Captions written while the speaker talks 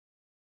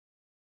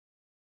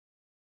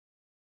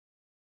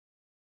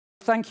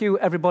Thank you,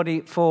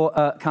 everybody, for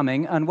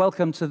coming, and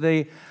welcome to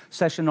the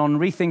session on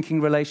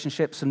rethinking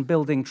relationships and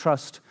building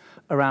trust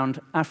around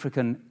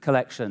African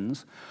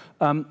collections.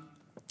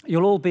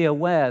 You'll all be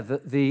aware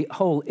that the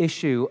whole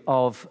issue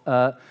of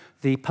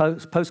the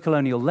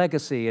post-colonial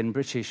legacy in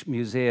British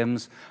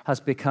museums has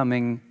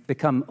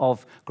become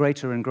of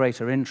greater and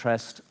greater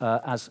interest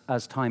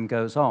as time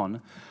goes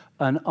on.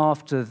 And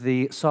after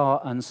the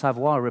Sar and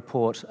Savoy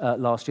report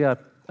last year,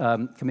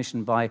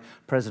 commissioned by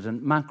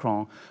President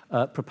Macron,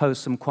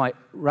 proposed some quite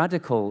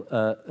radical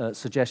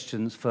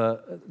suggestions for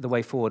the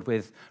way forward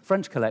with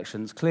French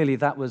collections. Clearly,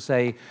 that was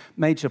a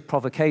major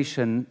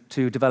provocation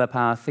to develop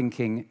our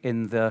thinking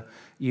in the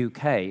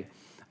UK.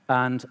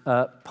 And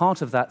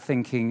part of that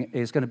thinking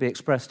is going to be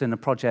expressed in a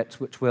project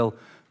which we'll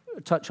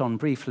touch on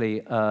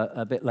briefly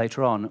a bit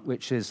later on,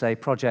 which is a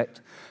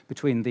project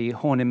between the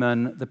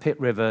Horniman, the Pitt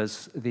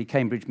Rivers, the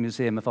Cambridge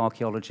Museum of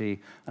Archaeology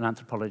and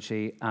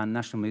Anthropology, and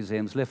National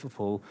Museums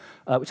Liverpool,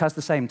 which has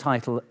the same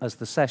title as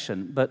the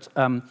session. But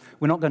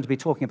we're not going to be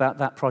talking about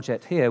that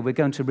project here. We're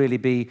going to really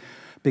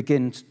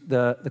begin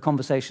the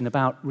conversation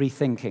about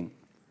rethinking.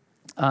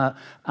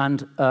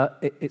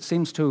 It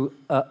seems to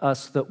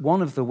us that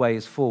one of the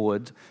ways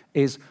forward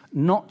is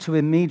not to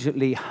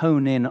immediately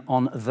hone in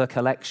on the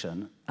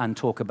collection and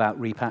talk about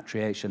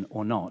repatriation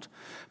or not,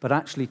 but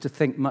actually to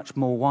think much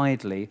more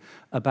widely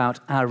about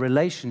our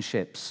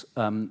relationships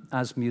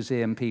as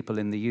museum people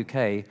in the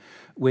UK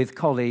with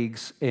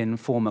colleagues in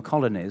former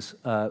colonies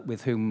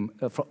with whom,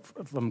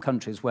 from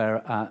countries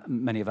where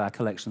many of our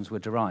collections were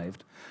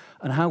derived,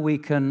 and how we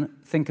can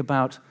think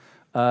about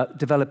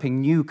developing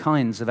new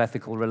kinds of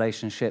ethical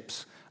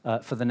relationships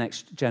for the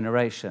next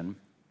generation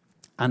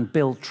and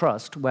build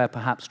trust where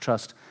perhaps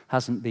trust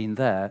hasn't been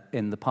there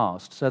in the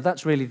past. So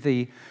that's really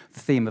the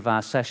theme of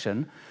our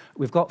session.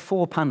 We've got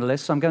 4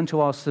 panelists. I'm going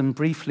to ask them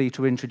briefly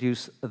to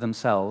introduce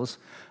themselves.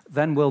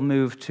 Then we'll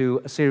move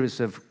to a series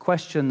of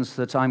questions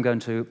that I'm going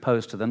to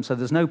pose to them. So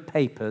there's no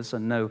papers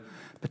and no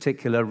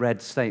particular read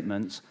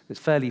statements. It's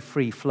fairly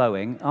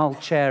free-flowing. I'll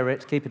chair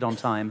it, keep it on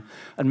time,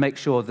 and make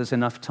sure there's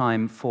enough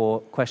time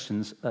for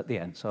questions at the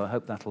end. So I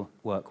hope that'll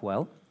work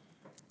well.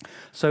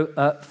 So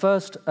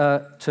first,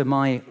 to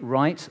my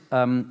right,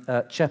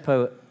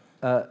 Tshepo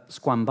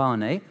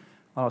Skwambane.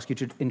 I'll ask you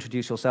to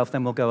introduce yourself,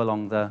 then we'll go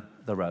along the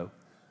row.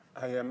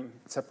 I am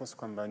Tshepo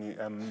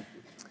Skwambane.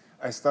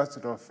 I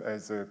started off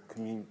as a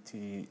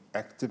community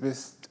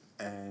activist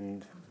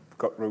and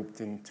got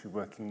roped into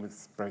working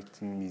with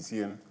Brighton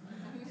Museum.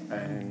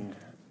 And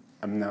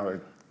I'm now a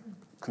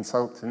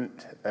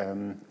consultant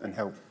and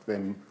help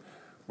them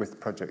with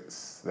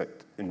projects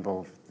that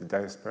involve the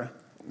diaspora,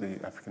 the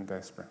African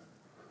diaspora.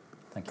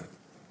 Thank you.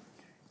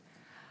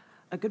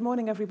 Good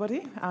morning,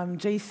 everybody. I'm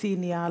JC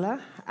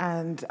Niala,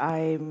 and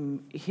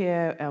I'm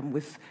here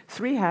with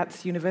 3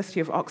 hats, University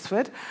of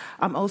Oxford.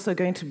 I'm also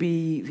going to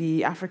be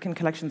the African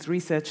Collections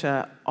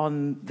researcher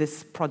on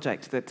this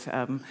project that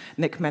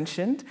Nick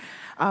mentioned.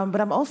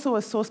 But I'm also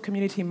a source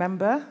community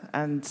member,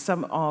 and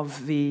some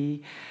of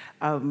the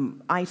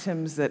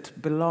items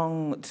that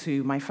belong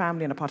to my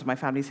family and a part of my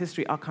family's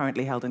history are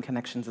currently held in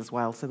Connections as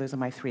well. So those are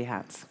my 3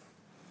 hats.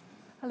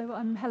 Hello,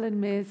 I'm Helen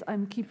Mears.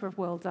 I'm Keeper of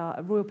World Art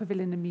at Royal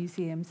Pavilion and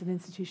Museums, an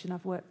institution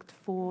I've worked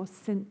for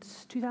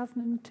since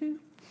 2002.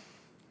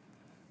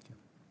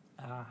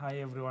 Hi,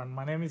 everyone.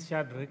 My name is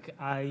Shadreck.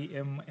 I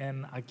am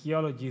an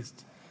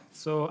archaeologist,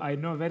 so I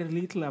know very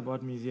little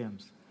about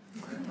museums.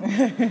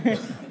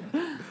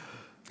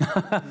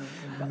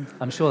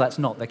 I'm sure that's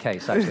not the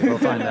case, actually. We'll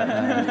find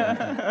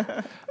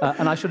that.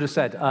 And I should have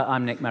said,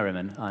 I'm Nick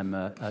Merriman. I'm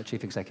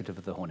Chief Executive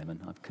of the Horniman.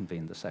 I've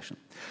convened the session.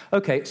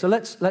 OK, so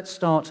let's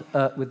start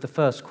with the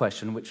first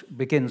question, which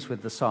begins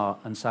with the Sar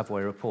and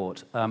Savoy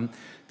report.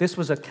 This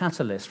was a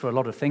catalyst for a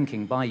lot of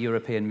thinking by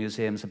European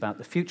museums about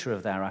the future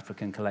of their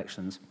African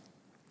collections.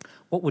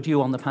 What would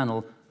you on the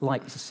panel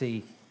like to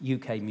see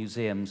UK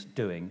museums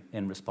doing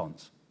in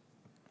response?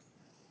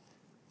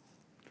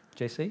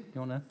 JC,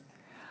 you want to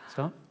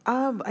start?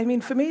 I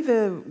mean, for me,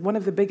 one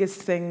of the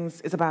biggest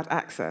things is about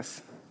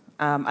access,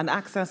 and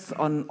access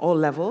on all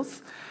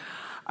levels.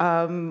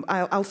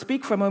 I'll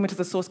speak for a moment as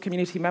a source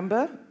community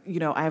member. You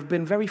know, I have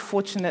been very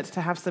fortunate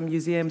to have some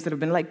museums that have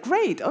been like,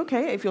 great,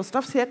 okay, if your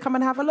stuff's here, come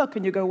and have a look.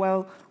 And you go,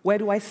 well, where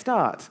do I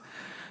start?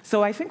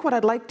 So I think what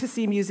I'd like to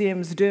see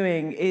museums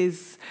doing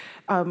is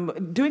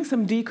doing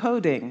some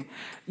decoding.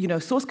 You know,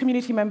 source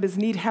community members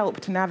need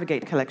help to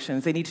navigate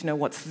collections. They need to know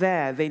what's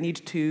there. They need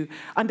to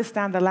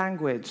understand the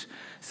language.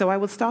 So I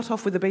will start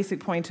off with the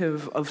basic point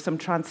of some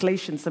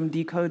translation, some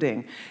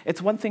decoding.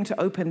 It's one thing to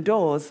open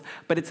doors,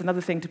 but it's another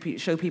thing to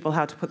show people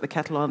how to put the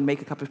kettle on,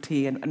 make a cup of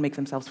tea, and make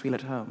themselves feel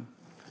at home.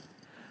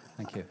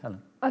 Thank you.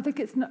 Helen? I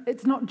think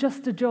it's not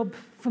just a job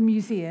for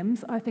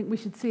museums. I think we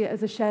should see it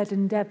as a shared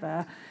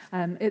endeavour.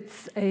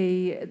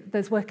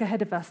 There's work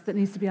ahead of us that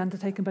needs to be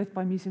undertaken both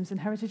by museums and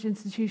heritage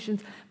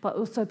institutions, but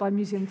also by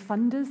museum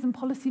funders and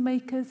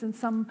policymakers. And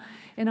some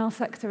in our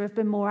sector have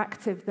been more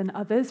active than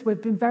others.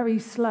 We've been very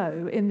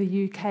slow in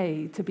the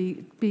UK to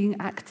be being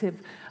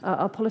active,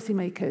 our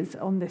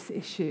policymakers, on this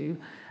issue.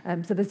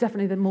 So there's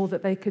definitely more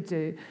that they could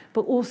do.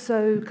 But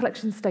also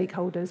collection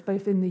stakeholders,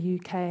 both in the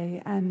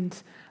UK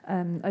and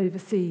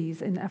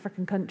overseas in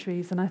African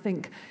countries. And I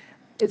think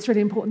it's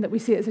really important that we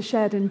see it as a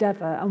shared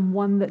endeavour and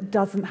one that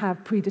doesn't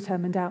have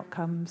predetermined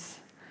outcomes.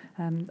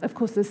 Of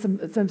course, there's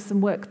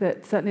some work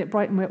that certainly at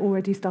Brighton we're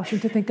already starting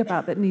to think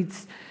about that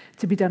needs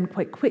to be done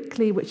quite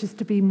quickly, which is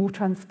to be more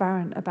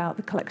transparent about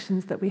the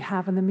collections that we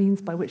have and the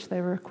means by which they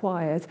were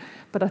acquired.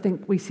 But I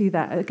think we see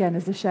that, again,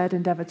 as a shared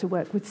endeavour to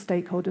work with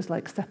stakeholders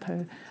like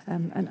Tshepo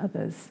and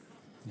others.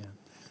 Yeah.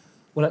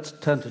 Well, let's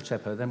turn to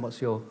Tshepo then.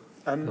 What's your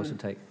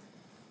take?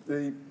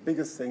 The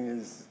biggest thing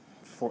is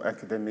for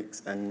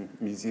academics and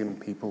museum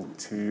people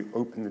to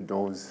open the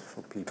doors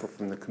for people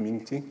from the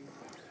community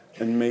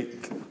and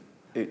make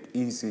it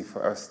easy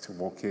for us to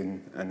walk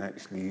in and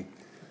actually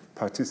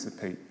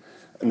participate.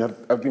 And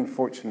I've been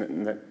fortunate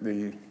in that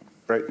the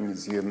Brighton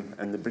Museum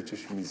and the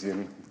British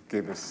Museum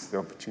gave us the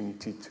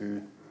opportunity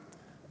to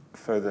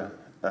further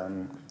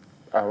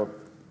our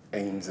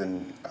aims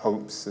and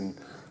hopes and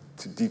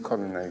to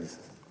decolonize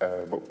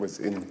what was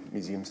in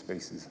museum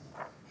spaces.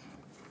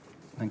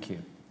 Thank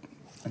you.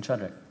 And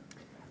Shadreck?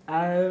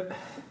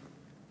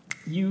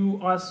 You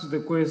asked the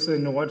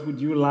question, what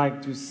would you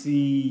like to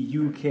see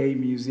UK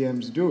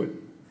museums doing?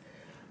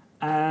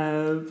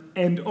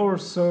 And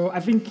also, I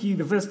think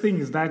the first thing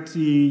is that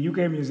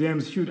UK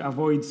museums should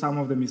avoid some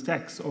of the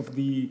mistakes of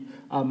the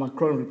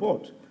Macron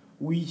report,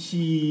 which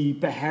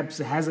perhaps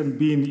hasn't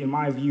been, in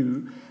my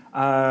view,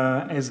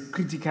 as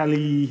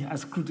critically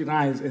as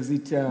scrutinized as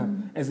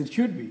it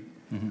should be.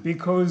 Mm-hmm.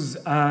 Because,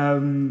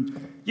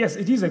 yes,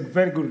 it is a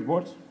very good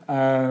report,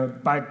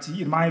 but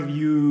in my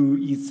view,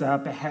 it's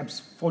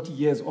perhaps 40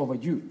 years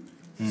overdue.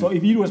 Mm. So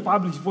if it was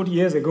published 40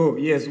 years ago,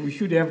 yes, we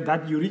should have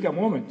that eureka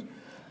moment.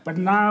 But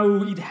now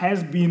it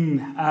has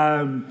been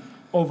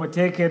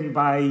overtaken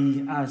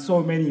by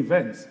so many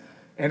events.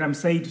 And I'm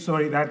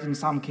sorry that in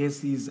some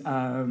cases,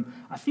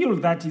 I feel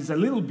that is a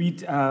little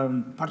bit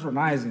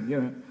patronizing.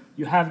 You know,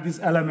 you have these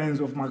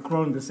elements of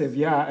Macron, the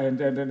savior,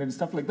 and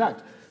stuff like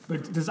that.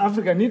 But does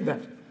Africa need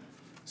that?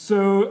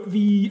 So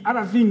the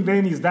other thing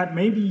then is that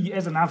maybe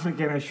as an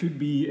African, I should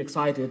be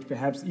excited,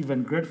 perhaps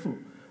even grateful,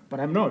 but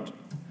I'm not.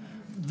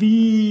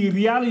 The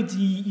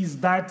reality is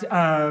that,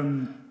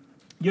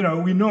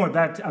 we know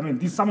that,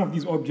 some of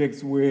these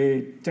objects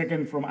were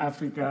taken from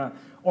Africa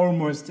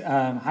almost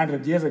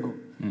 100 years ago.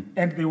 Mm.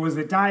 And there was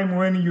a time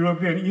when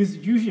European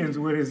institutions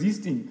were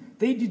resisting.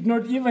 They did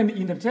not even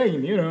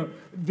entertain,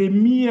 the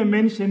mere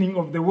mentioning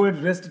of the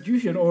word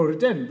restitution or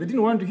return. They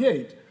didn't want to hear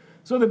it.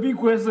 So the big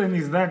question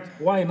is that,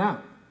 why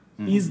now?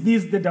 Mm-hmm. Is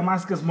this the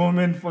Damascus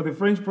moment for the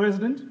French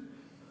president?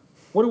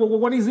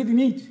 What is it in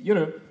it?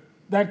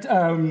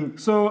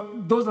 So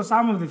those are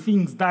some of the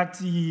things that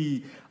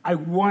I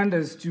want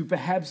us to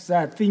perhaps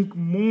think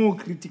more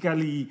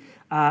critically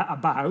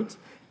about.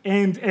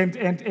 And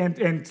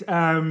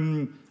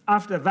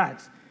after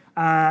that,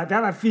 the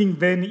other thing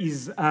then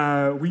is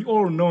we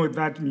all know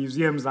that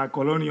museums are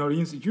colonial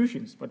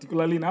institutions,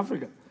 particularly in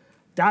Africa.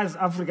 Does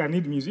Africa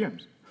need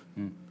museums?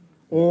 Mm.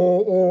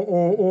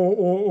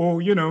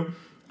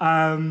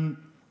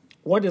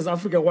 What does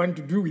Africa want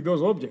to do with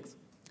those objects?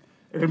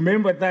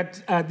 Remember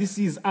that this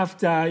is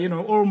after,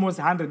 almost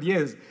 100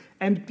 years.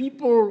 And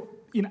people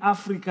in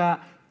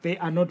Africa, they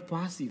are not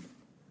passive.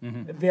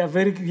 Mm-hmm. They are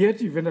very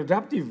creative and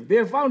adaptive. They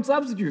have found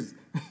substitutes.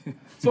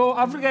 So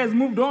Africa has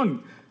moved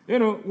on.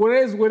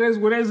 Whereas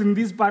in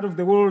this part of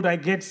the world, I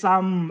get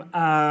some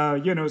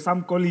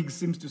colleagues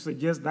seems to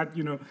suggest that,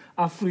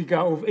 Africa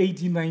of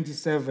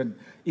 1897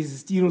 is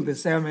still the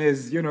same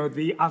as,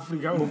 the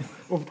Africa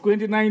of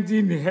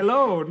 2019.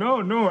 Hello,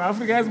 no,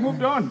 Africa has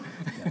moved on.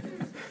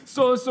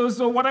 So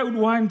what I would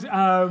want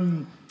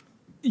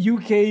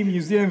UK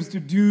museums to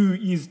do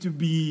is to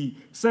be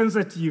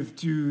sensitive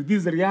to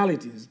these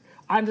realities,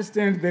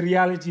 understand the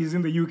realities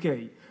in the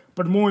UK,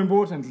 but more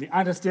importantly,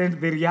 understand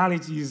the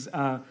realities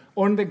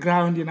on the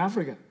ground in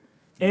Africa,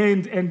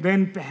 and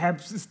then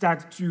perhaps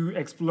start to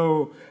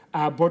explore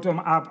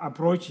bottom-up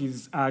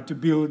approaches to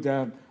build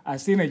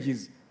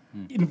synergies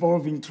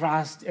involving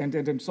trust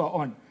and so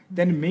on.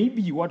 Then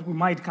maybe what we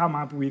might come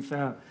up with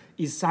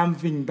is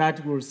something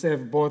that will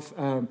serve both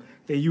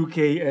the UK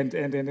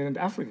and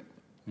Africa.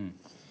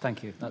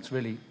 Thank you. That's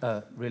really,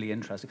 really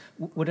interesting.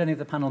 Would any of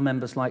the panel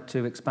members like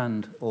to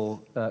expand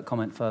or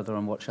comment further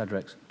on what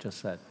Shadreck just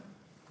said?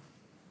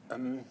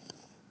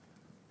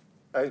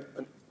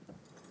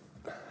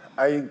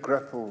 I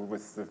grapple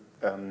with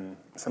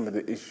some of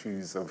the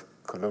issues of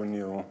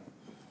colonial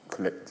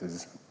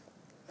collectors,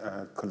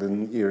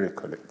 colonial era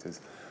collectors,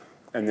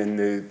 and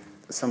then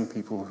some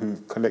people who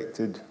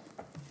collected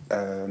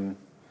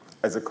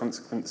as a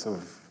consequence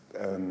of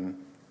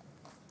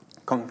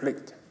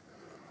conflict.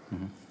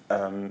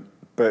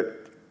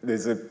 But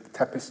there's a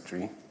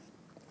tapestry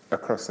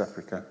across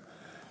Africa.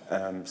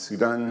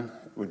 Sudan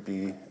would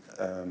be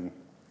a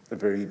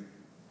very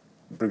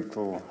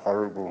brutal,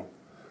 horrible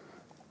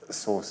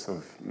source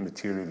of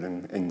material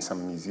in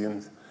some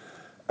museums.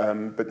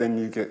 But then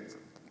you get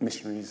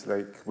missionaries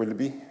like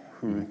Willoughby,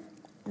 who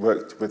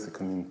worked with the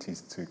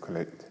communities to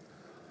collect.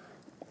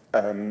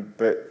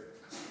 But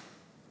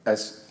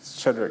as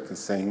Shadreck is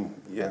saying,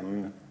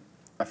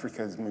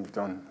 Africa has moved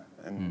on,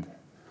 and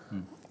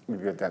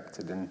we've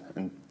adapted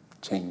and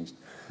changed.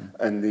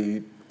 And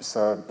the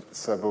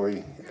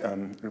Savoy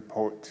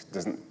report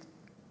doesn't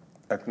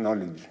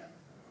acknowledge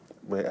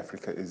where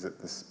Africa is at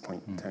this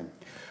point in time.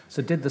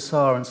 So did the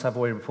SAR and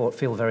Savoy report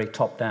feel very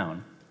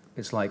top-down?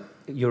 It's like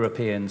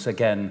Europeans,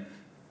 again,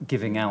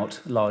 giving out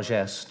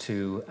largesse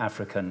to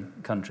African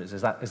countries.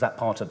 Is that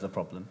part of the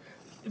problem?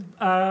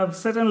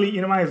 Certainly,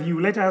 in my view,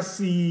 let us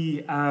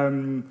see,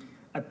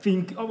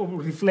 reflect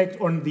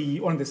on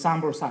the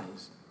sample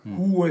size.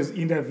 Who was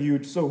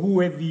interviewed? So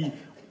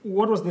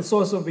what was the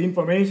source of the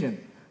information?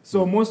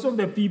 So most of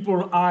the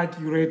people are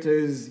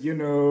curators,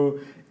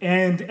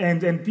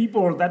 and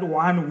people that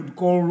one would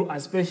call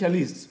as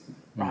specialists,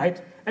 right?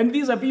 And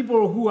these are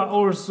people who are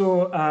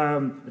also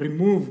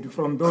removed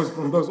from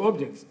those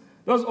objects.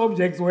 Those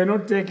objects were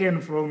not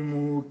taken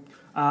from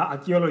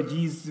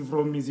archaeologists,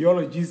 from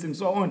museologists, and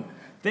so on.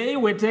 They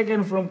were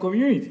taken from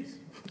communities,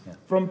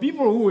 from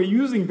people who were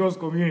using those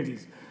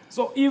communities.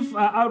 So if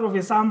out of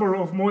a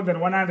sample of more than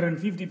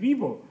 150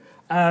 people,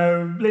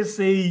 let's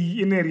say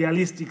in a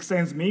realistic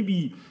sense,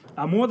 maybe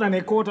more than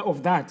a quarter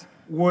of that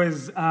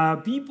was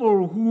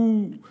people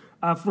who,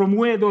 from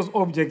where those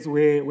objects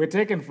were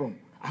taken from,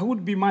 I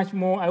would be much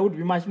more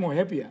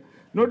happier.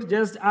 Not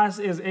just us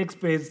as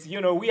experts,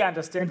 we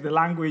understand the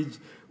language.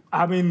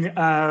 I mean,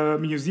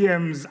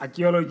 museums,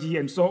 archaeology,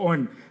 and so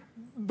on.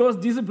 Those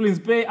disciplines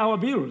pay our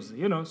bills,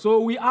 so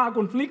we are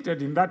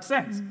conflicted in that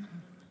sense.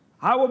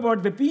 How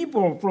about the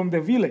people from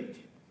the village,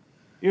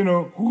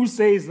 who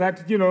says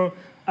that,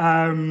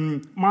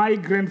 my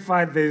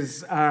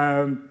grandfather's,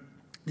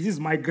 this is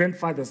my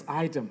grandfather's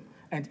item,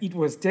 and it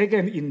was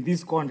taken in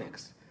this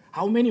context.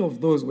 How many of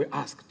those were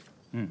asked?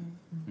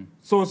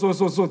 So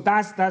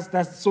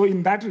that's so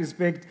in that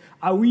respect,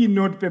 are we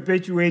not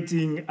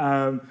perpetuating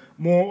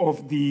more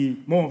of the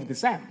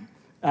same?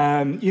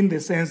 In the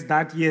sense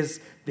that, yes,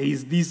 there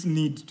is this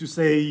need to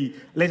say,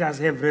 let us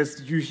have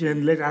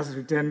restitution, let us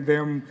return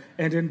them,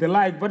 and the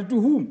like, but to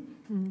whom?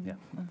 Yeah.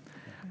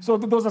 So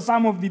those are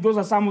some of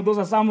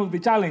the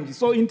challenges.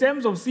 So in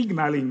terms of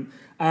signaling,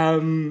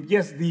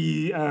 yes,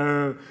 the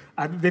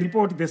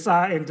report, the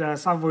SAR and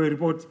Savoy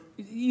report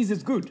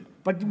is good,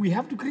 but we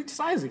have to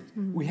criticize it.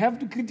 We have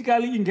to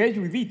critically engage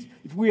with it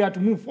if we are to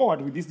move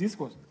forward with this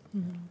discourse.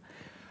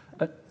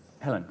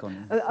 Helen, go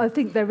on. I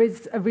think there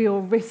is a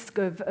real risk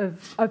of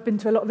I've been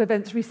to a lot of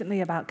events recently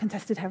about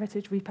contested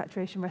heritage,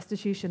 repatriation,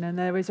 restitution, and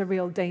there is a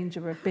real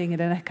danger of being in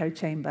an echo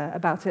chamber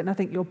about it. And I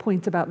think your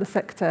point about the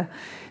sector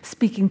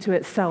speaking to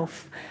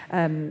itself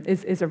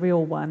is a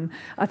real one.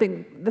 I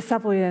think the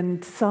Savoy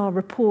and SAR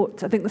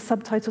report, I think the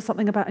subtitle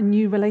something about a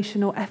new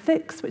relational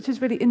ethics, which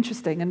is really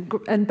interesting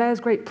and bears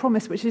great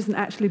promise, which isn't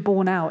actually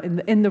borne out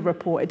in the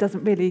report. It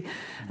doesn't really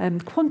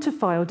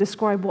quantify or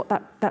describe what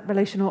that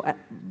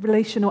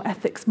relational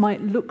ethics might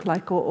look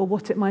like or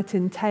what it might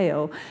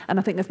entail. And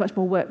I think there's much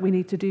more work we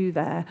need to do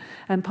there.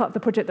 And part of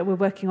the project that we're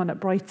working on at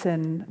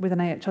Brighton with an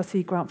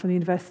AHRC grant from the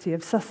University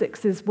of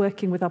Sussex is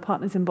working with our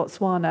partners in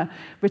Botswana,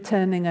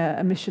 returning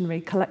a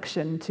missionary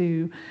collection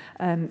to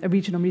a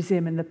regional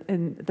museum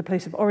in the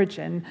place of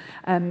origin,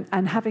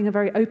 and having a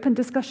very open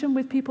discussion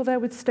with people there,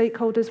 with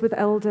stakeholders, with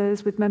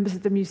elders, with members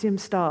of the museum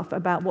staff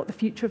about what the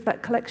future of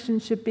that collection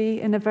should be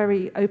in a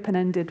very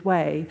open-ended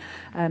way.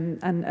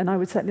 And I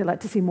would certainly like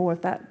to see more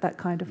of that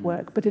kind of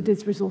work, but it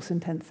is resource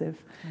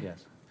intensive.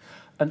 Yes.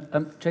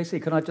 And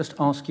JC, can I just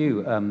ask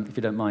you, if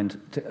you don't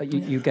mind,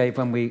 you gave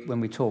when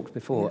we talked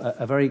before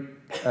a very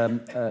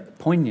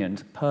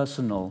poignant,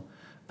 personal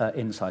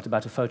insight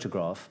about a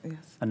photograph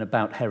and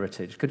about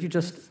heritage.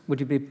 Would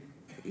you be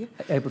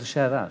able to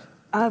share that?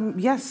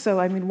 Yes, so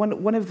I mean,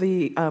 one of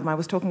the, I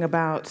was talking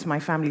about my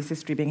family's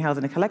history being held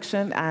in a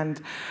collection, and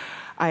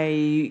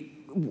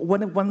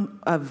one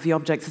of the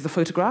objects is a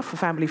photograph, a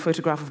family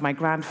photograph of my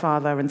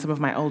grandfather and some of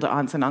my older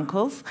aunts and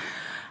uncles.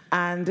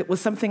 And it was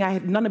something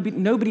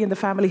nobody in the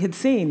family had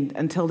seen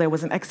until there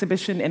was an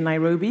exhibition in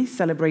Nairobi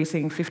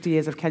celebrating 50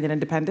 years of Kenyan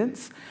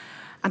independence.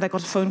 And I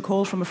got a phone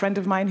call from a friend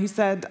of mine who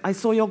said, I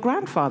saw your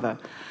grandfather.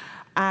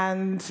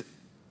 And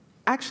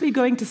actually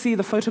going to see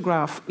the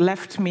photograph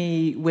left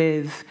me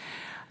with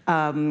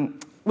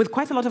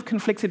quite a lot of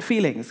conflicted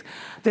feelings.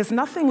 There's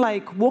nothing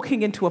like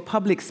walking into a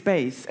public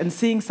space and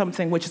seeing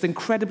something which is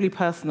incredibly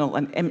personal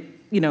and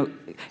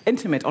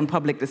intimate on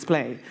public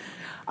display.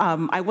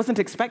 I wasn't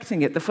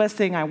expecting it. The first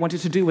thing I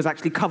wanted to do was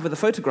actually cover the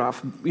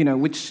photograph,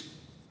 which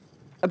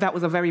that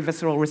was a very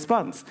visceral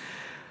response.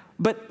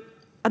 But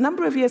a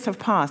number of years have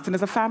passed, and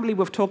as a family,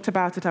 we've talked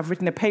about it. I've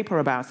written a paper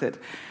about it.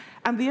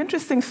 And the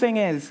interesting thing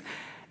is,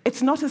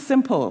 it's not as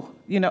simple.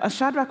 As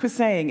Shadreck was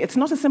saying, it's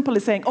not as simple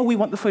as saying, oh, we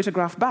want the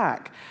photograph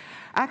back.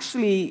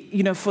 Actually,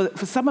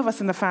 for some of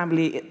us in the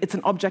family, it's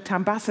an object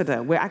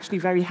ambassador. We're actually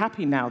very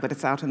happy now that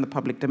it's out in the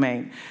public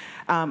domain.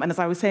 And as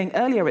I was saying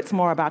earlier, it's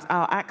more about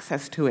our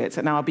access to it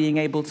and our being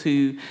able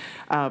to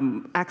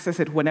access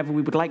it whenever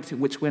we would like to,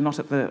 which we're not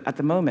at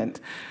the moment.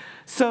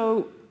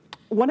 So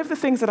one of the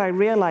things that I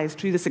realized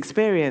through this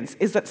experience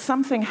is that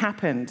something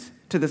happened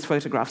to this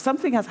photograph.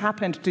 Something has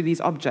happened to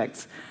these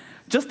objects.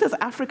 Just as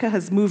Africa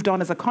has moved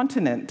on as a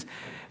continent,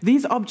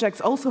 these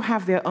objects also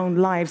have their own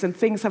lives, and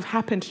things have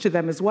happened to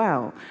them as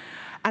well.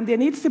 And there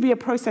needs to be a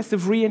process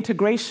of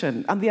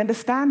reintegration and the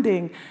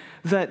understanding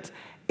that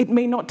it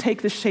may not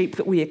take the shape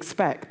that we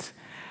expect.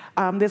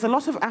 There's a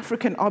lot of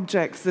African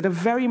objects that are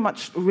very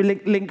much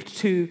linked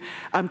to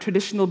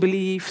traditional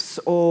beliefs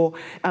or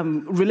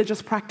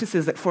religious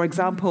practices that, for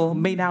example,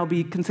 may now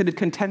be considered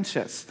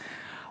contentious.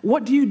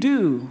 What do you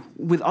do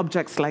with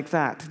objects like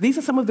that? These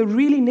are some of the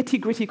really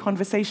nitty-gritty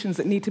conversations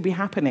that need to be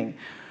happening.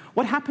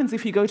 What happens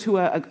if you go to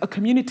a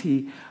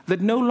community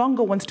that no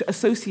longer wants to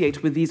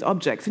associate with these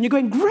objects? And you're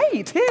going,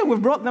 great, here,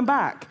 we've brought them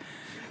back.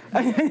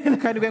 And you're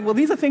kind of going, well,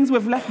 these are things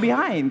we've left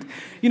behind.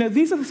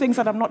 These are the things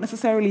that I'm not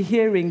necessarily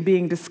hearing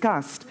being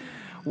discussed.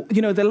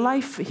 The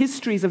life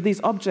histories of these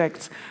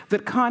objects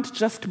that can't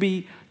just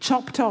be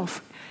chopped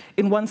off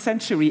in one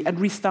century and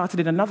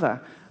restarted in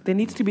another. There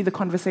needs to be the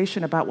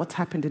conversation about what's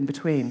happened in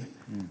between.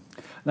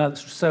 No,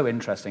 that's so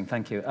interesting,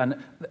 thank you. And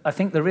I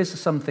think there is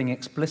something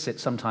explicit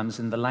sometimes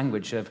in the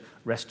language of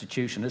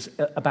restitution. It's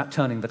about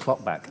turning the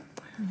clock back.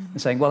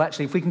 And saying, well,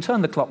 actually, if we can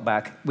turn the clock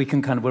back,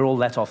 we're all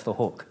let off the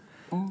hook.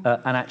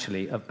 And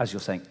actually, as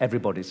you're saying,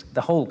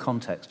 the whole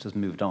context has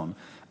moved on,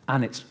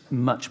 and it's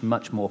much,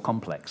 much more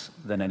complex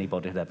than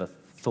anybody had ever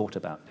thought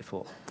about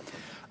before.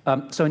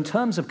 So in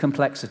terms of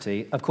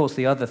complexity, of course,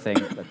 the other thing,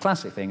 the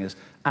classic thing, is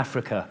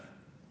Africa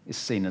is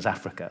seen as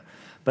Africa.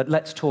 But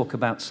let's talk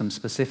about some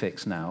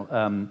specifics now.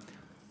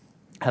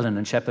 Helen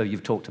and Tshepo,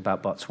 you've talked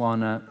about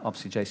Botswana.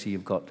 Obviously, JC,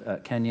 you've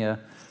got Kenya.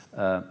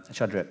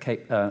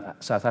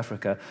 Shadreck, South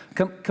Africa.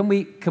 Can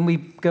we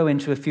go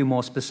into a few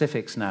more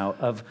specifics now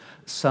of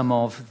some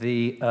of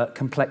the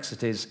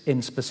complexities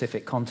in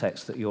specific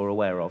contexts that you're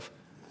aware of?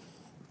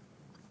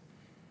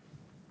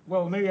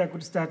 Well, maybe I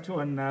could start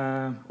on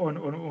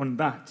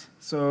that.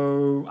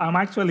 So I'm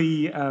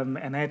actually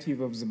a native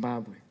of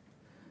Zimbabwe.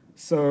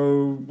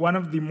 So one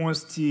of the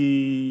most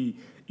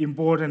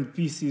important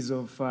pieces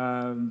of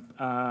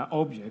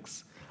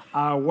objects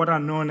are what are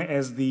known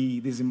as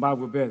the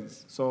Zimbabwe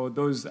beds. So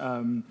those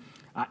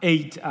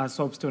 8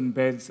 soapstone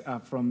beds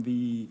from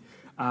the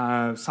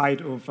site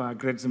of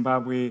Great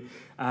Zimbabwe,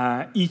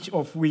 each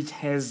of which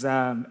has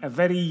a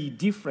very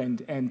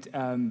different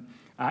and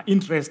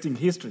interesting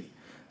history.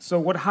 So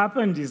what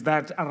happened is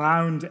that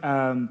around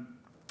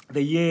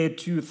the year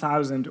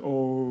 2000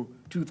 or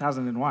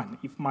 2001,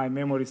 if my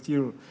memory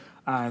still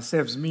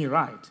serves me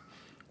right,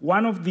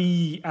 one of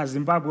the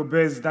Zimbabwe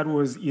beds that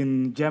was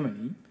in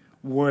Germany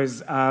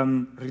was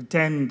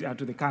returned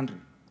to the country.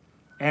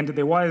 And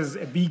there was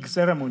a big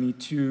ceremony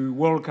to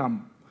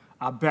welcome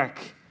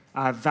back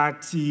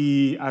that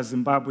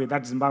Zimbabwe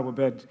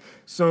bed.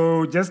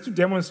 So just to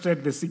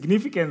demonstrate the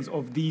significance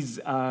of these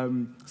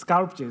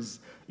sculptures,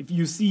 if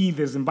you see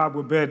the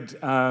Zimbabwe bed,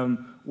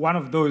 one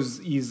of those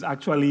is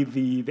actually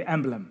the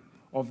emblem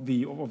of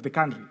the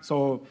country.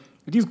 So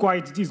it is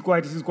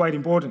quite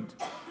important.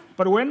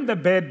 But when the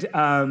bed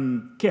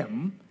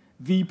came,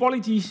 the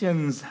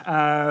politicians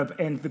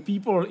and the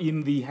people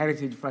in the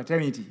heritage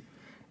fraternity,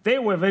 they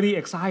were very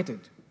excited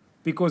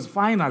because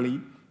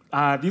finally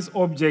this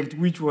object,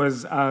 which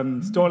was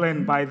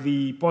stolen by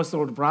the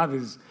Posthold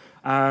brothers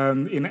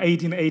in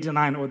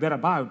 1889 or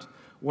thereabout,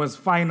 was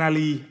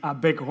finally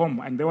back home,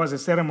 and there was a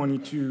ceremony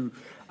to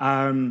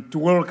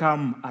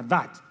welcome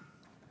that.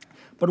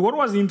 But what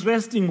was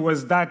interesting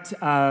was that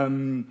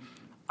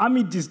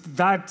amidst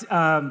that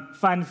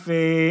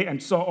fanfare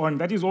and so on,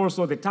 that is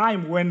also the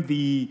time when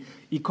the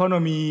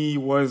economy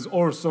was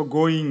also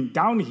going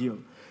downhill.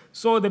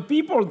 So the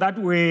people that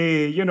were,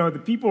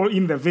 the people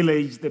in the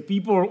village, the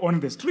people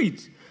on the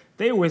street,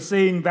 they were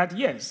saying that,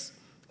 yes,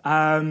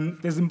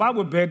 the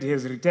Zimbabwe bed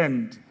has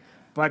returned,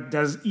 but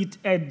does it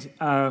add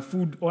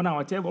food on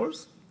our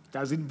tables?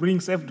 Does it bring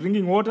safe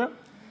drinking water?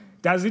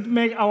 Does it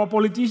make our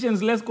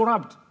politicians less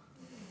corrupt?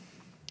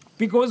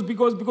 Because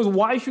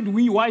why should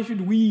we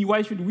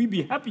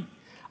be happy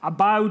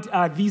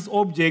about this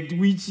object,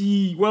 which,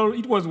 well,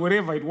 it was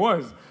wherever it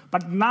was.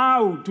 But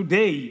now,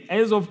 today,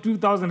 as of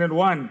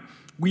 2001,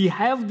 we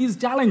have these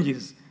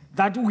challenges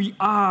that we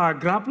are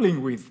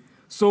grappling with.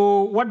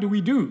 So what do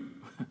we do?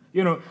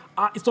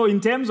 So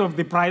in terms of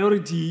the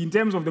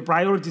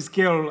priority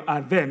scale,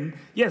 then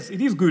yes,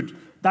 it is good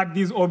that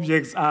these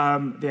objects they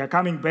are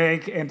coming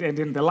back and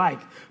the like.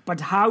 But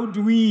how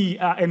do we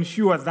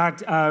ensure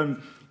that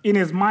in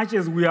as much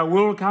as we are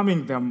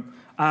welcoming them,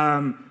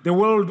 the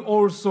world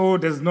also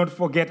does not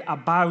forget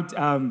about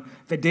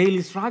the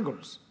daily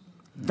struggles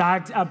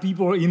that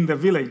people in the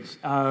village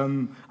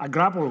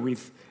grapple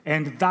with,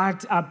 and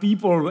that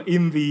people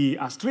in the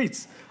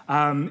streets,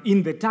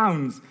 in the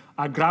towns,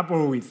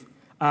 grapple with.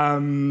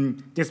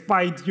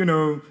 Despite,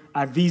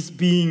 this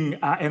being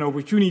an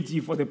opportunity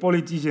for the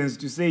politicians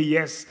to say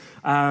yes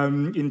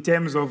in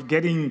terms of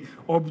getting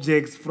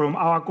objects from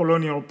our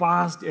colonial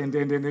past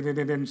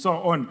and so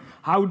on.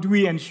 How do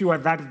we ensure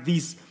that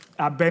this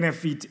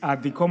benefit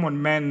the common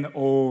man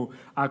or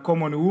a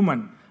common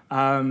woman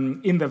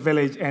in the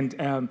village and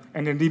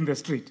in the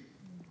street?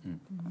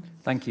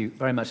 Thank you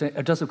very much.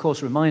 It does, of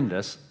course, remind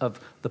us of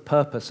the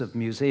purpose of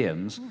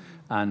museums.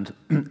 And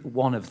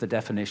one of the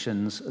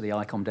definitions, the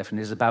ICOM definition,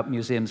 is about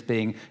museums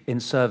being in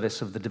service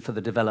for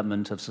the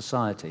development of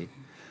society.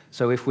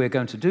 So if we're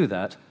going to do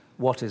that,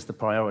 what is the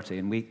priority?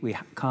 And we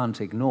can't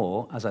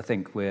ignore, as I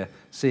think we're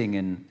seeing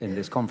in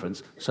this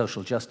conference,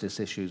 social justice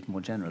issues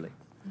more generally.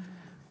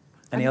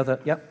 Any other?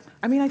 Yep.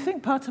 I mean, I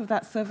think part of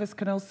that service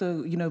can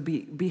also,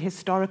 be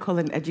historical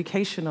and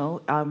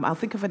educational. I'll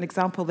think of an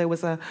example. There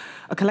was a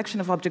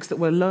collection of objects that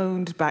were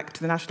loaned back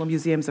to the National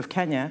Museums of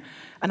Kenya,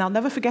 and I'll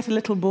never forget a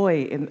little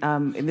boy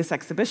in this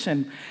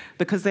exhibition,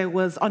 because there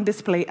was on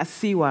display a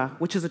siwa,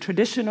 which is a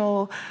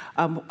traditional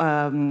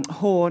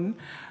horn.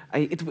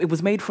 It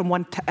was made from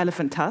one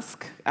elephant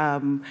tusk,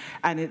 and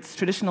it's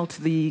traditional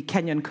to the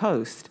Kenyan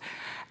coast.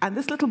 And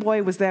this little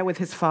boy was there with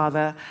his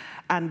father,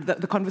 and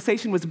the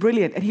conversation was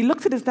brilliant. And he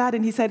looked at his dad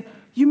and he said,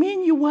 "You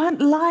mean you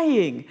weren't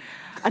lying?"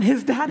 And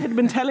his dad had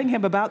been telling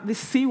him about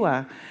this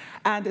siwa.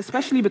 And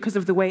especially because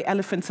of the way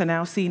elephants are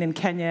now seen in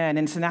Kenya and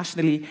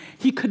internationally,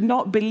 he could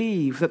not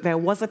believe that there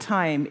was a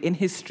time in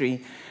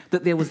history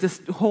that there was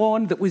this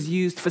horn that was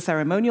used for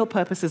ceremonial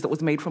purposes that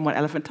was made from one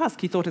elephant tusk.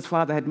 He thought his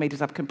father had made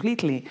it up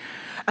completely.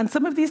 And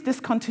some of these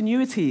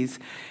discontinuities,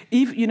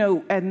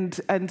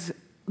 and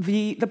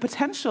the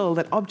potential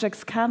that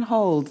objects can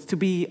hold to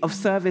be of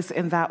service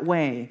in that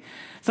way.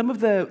 Some of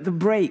the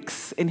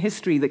breaks in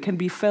history that can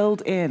be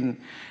filled in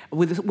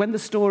when the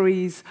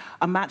stories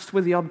are matched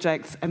with the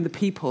objects and the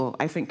people,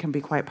 I think can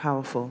be quite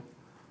powerful.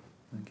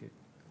 Thank you.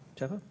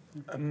 Tshepo?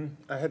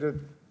 I had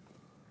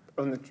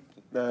on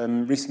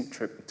the recent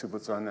trip to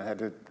Botswana, I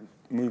had a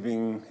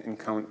moving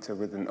encounter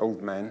with an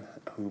old man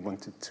who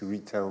wanted to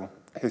retell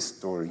his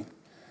story.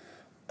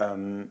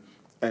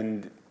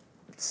 And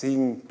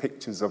seeing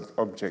pictures of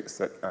objects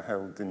that are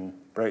held in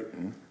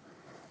Brighton,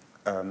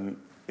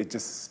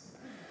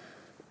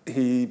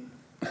 he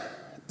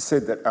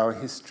said that our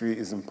history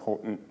is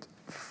important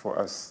for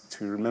us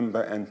to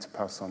remember and to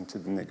pass on to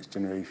the next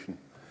generation.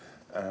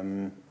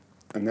 And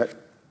that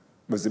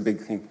was a big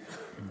thing.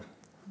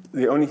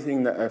 The only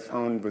thing that I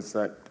found was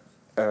that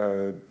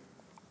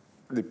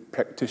the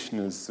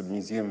practitioners, the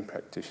museum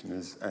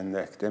practitioners and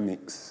the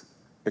academics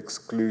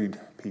exclude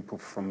people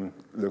from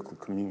local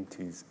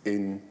communities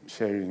in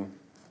sharing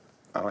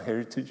our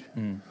heritage.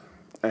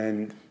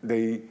 And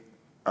they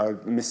are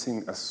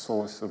missing a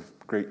source of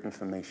great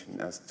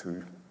information as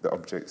to the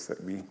objects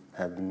that we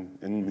have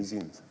in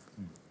museums.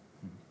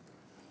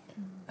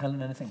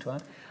 Helen, anything to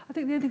add? I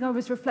think the only thing I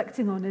was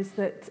reflecting on is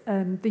that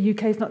the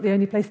UK is not the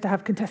only place to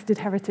have contested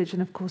heritage,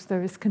 and of course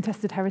there is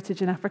contested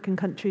heritage in African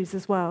countries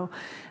as well.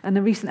 And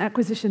the recent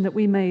acquisition that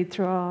we made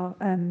through our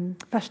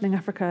Fashioning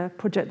Africa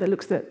project that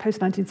looks at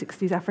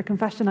post-1960s African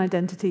fashion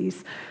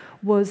identities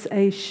was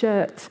a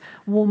shirt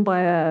worn by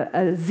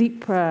a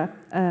zebra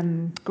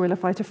guerrilla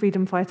fighter,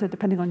 freedom fighter,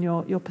 depending on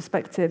your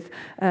perspective,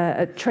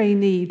 a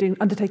trainee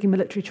undertaking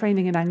military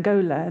training in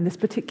Angola. And this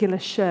particular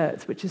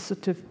shirt, which has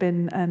sort of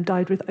been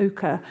dyed with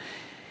ochre,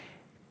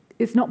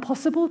 it's not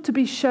possible to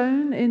be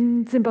shown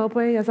in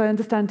Zimbabwe, as I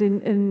understand,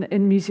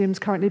 in museums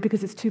currently,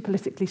 because it's too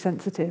politically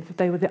sensitive.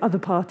 They were the other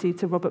party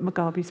to Robert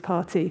Mugabe's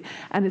party,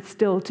 and it's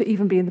still to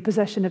even be in the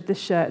possession of this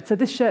shirt. So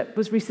this shirt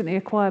was recently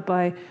acquired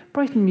by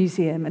Brighton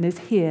Museum and is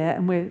here,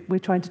 and we're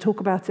trying to talk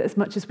about it as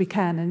much as we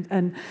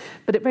can.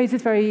 But it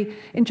raises very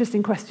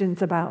interesting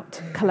questions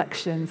about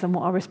collections and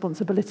what our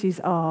responsibilities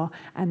are,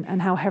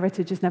 and how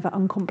heritage is never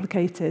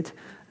uncomplicated.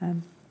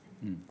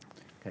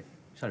 Okay,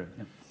 Shadreck,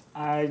 yeah.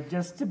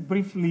 Just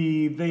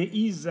briefly, there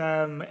is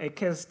a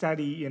case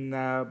study in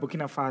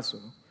Burkina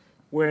Faso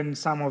when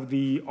some of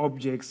the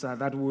objects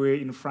that were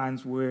in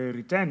France were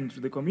returned to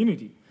the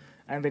community.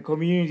 And the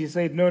community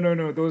said, no,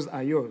 those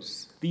are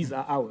yours. These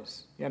are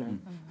ours,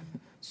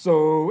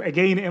 So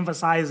again,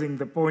 emphasizing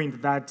the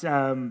point that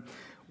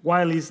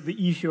while it's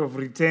the issue of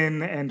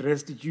return and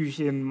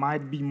restitution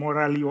might be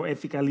morally or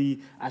ethically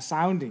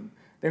sounding,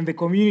 then the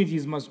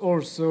communities must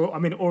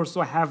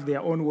also have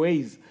their own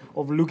ways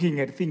of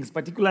looking at things,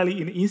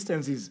 particularly in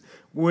instances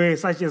where,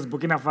 such as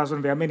Burkina Faso,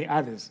 and there are many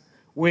others,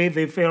 where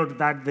they felt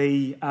that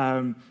they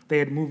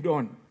had moved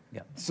on.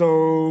 Yeah.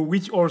 So,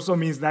 which also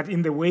means that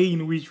in the way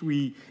in which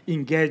we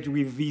engage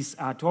with this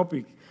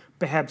topic,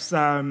 perhaps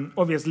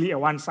obviously a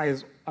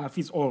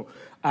one-size-fits-all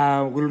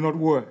will not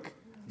work.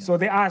 Yeah. So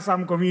there are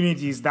some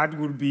communities that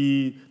would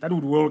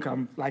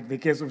welcome, like the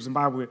case of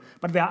Zimbabwe,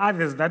 but there are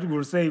others that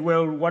will say,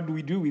 well, what do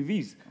we do with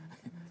these?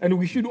 And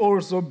we should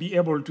also be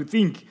able to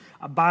think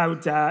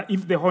about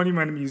if the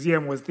Horniman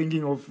Museum was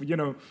thinking of,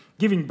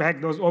 giving back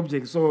those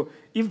objects. So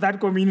if that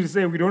community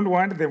say we don't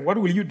want them, what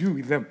will you do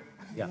with them?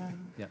 Yeah.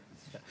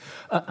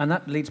 And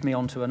that leads me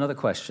on to another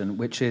question,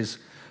 which is,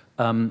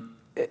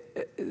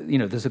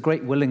 there's a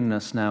great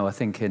willingness now, I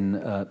think,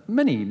 in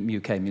many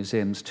UK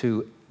museums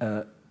to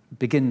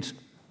begin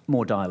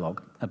more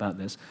dialogue about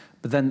this.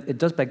 But then it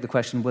does beg the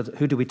question,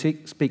 who do we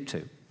speak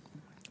to?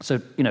 So,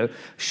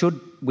 should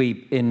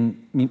we, in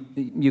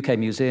UK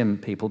museum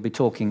people, be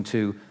talking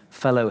to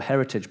fellow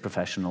heritage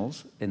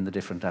professionals in the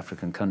different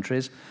African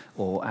countries,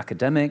 or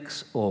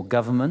academics, or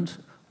government,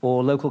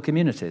 or local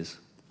communities,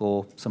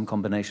 or some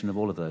combination of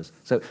all of those?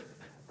 So,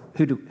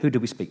 who do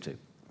we speak to?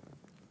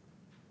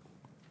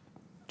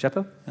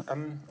 Tshepo? Yeah.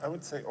 I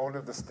would say all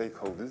of the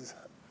stakeholders,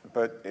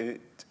 but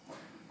it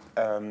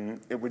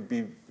would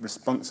be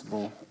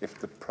responsible if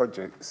the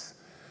projects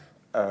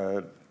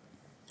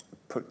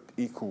put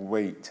equal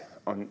weight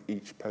on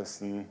each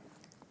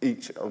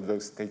of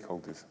those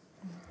stakeholders.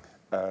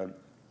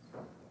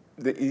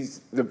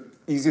 The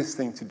easiest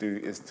thing to do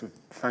is to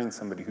find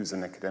somebody who's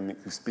an academic,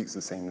 who speaks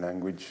the same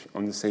language,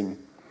 on the same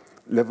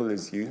level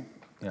as you,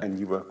 and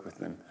you work with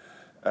them.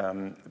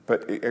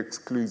 But it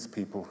excludes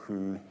people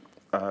who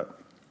are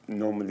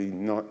normally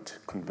not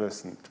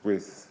conversant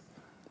with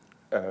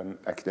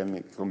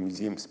academic or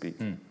museum speak.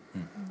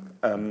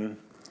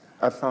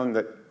 I found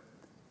that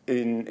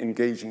in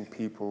engaging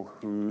people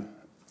who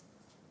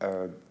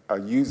are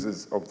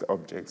users of the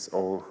objects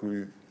or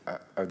who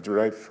are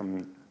derived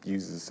from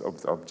users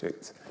of the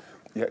objects,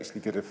 you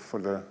actually get a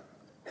fuller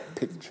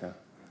picture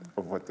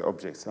of what the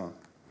objects are,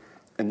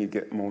 and you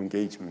get more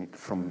engagement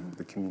from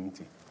the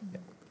community. Yeah,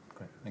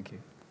 great, thank you.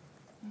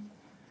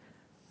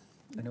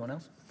 Anyone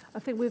else? I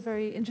think we're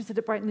very interested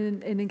at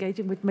Brighton in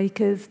engaging with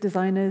makers,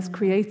 designers,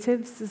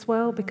 creatives as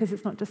well, because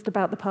it's not just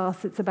about the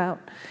past, it's about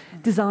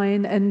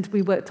design. And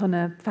we worked on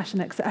a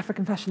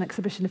African fashion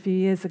exhibition a few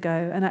years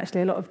ago, and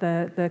actually a lot of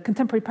the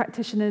contemporary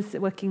practitioners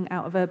working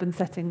out of urban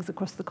settings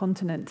across the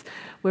continent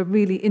were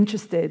really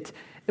interested.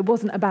 It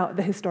wasn't about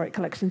the historic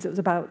collections, it was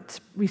about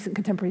recent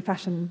contemporary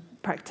fashion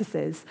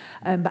practices.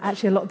 But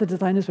actually a lot of the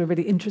designers were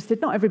really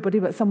interested, not everybody,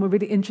 but some were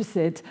really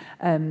interested,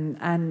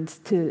 and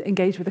to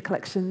engage with the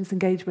collections,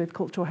 engage with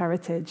cultural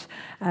heritage.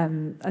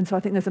 And so I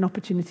think there's an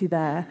opportunity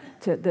there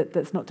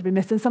that's not to be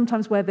missed. And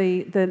sometimes where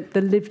the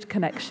lived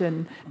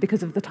connection,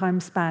 because of the time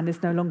span,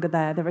 is no longer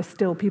there, there are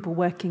still people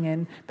working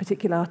in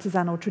particular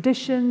artisanal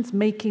traditions,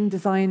 making,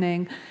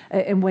 designing,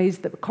 in ways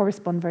that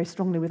correspond very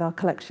strongly with our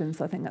collections.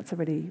 So I think that's a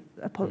really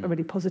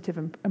positive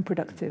and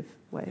productive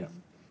way. Yeah.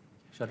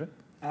 Shadreck?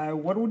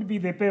 What would be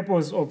the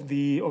purpose of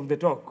the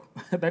talk?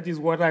 That is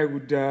what I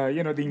would,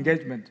 the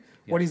engagement.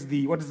 Yeah. What is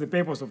the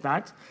purpose of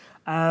that?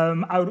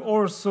 I would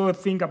also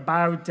think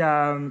about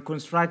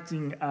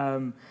constructing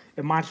a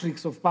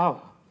matrix of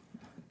power.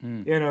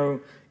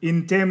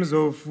 In terms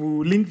of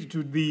linked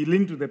to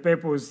the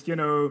purpose.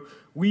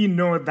 We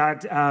know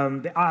that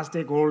there are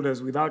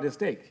stakeholders without a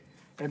stake,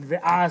 and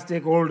there are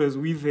stakeholders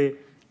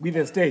with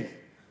a stake.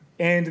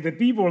 And the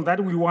people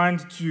that we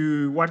want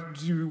to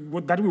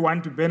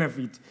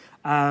benefit,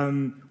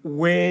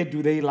 where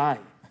do they lie?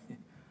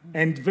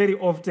 And very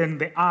often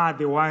they are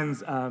the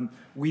ones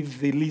with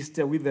the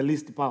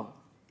least power.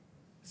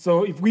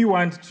 So if we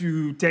want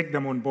to take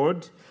them on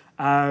board,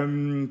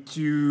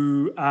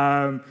 to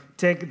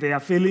take their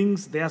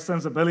feelings, their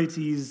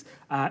sensibilities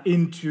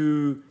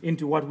into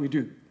what we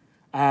do,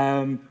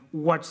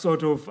 what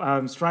sort of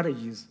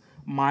strategies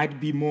might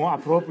be more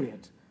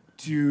appropriate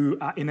to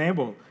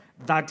enable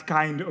that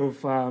kind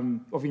of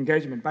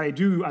engagement. But I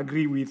do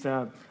agree with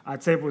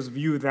Tshepo's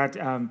view that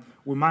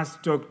we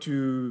must talk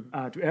to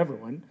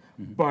everyone,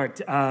 but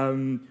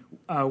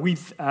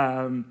with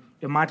a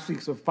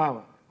matrix of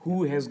power.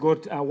 Who has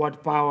got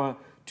what power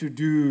to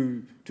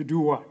do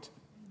what?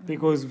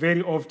 Because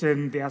very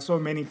often there are so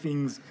many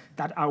things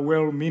that are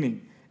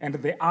well-meaning, and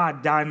they are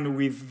done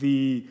with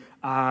the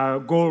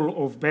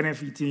goal of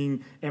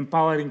benefiting,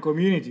 empowering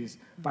communities.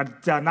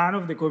 But none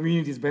of the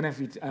communities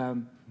benefit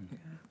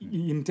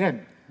in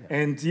 10. Yeah.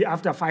 And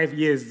after 5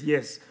 years,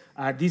 yes,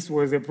 this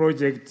was a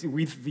project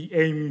with the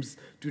aims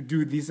to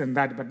do this and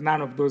that, but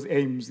none of those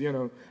aims,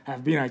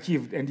 have been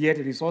achieved, and yet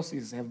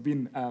resources have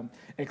been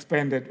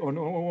expended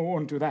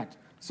onto that.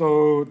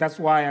 So that's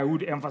why I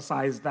would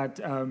emphasize that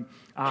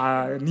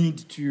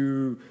need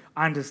to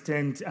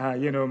understand,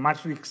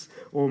 matrix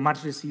or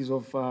matrices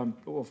of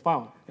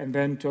power, and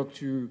then talk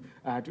to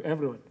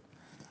everyone.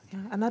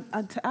 Yeah,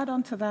 and to add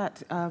on to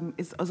that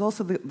is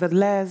also the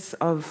layers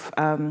of.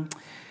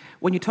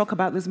 When you talk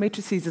about those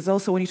matrices, is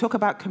also when you talk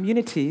about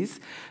communities,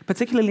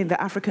 particularly in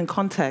the African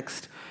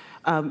context,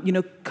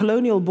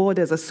 colonial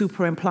borders are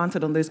super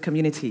implanted on those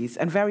communities.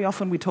 And very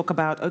often we talk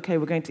about, okay,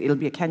 it'll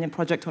be a Kenyan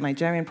project or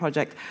Nigerian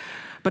project.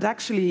 But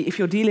actually, if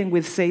you're dealing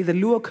with, say, the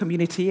Luo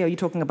community, are you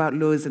talking about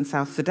Luos in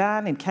South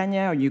Sudan, in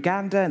Kenya, or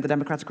Uganda, in the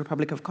Democratic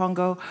Republic of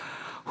Congo?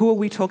 Who are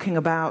we talking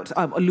about?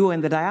 Luo in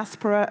the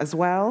diaspora as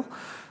well.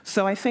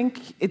 So I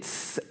think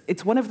it's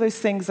one of those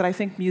things that I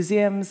think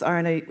museums are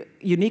in a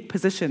unique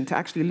position to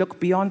actually look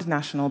beyond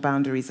national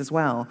boundaries as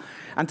well,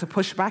 and to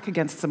push back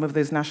against some of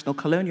those national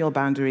colonial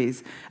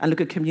boundaries and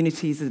look at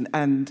communities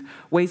and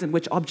ways in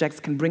which objects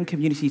can bring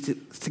communities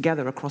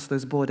together across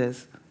those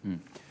borders.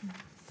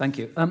 Thank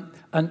you.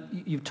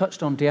 And you've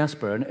touched on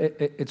diaspora, and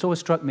it's always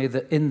struck me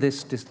that in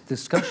this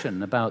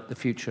discussion about the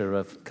future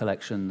of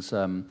collections,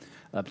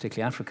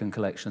 particularly African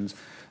collections,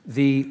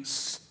 the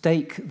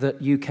stake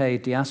that UK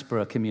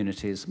diaspora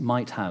communities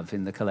might have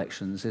in the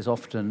collections is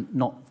often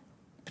not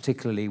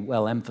particularly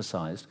well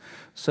emphasised.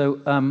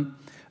 So, and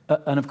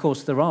of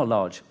course, there are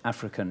large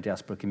African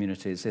diaspora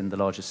communities in the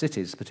larger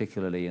cities,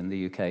 particularly in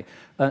the UK.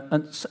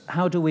 And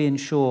how do we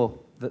ensure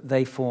that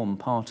they form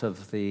part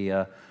of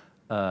the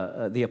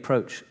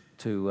approach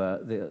to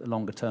the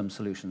longer-term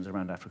solutions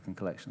around African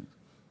collections?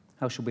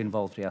 How should we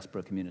involve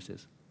diaspora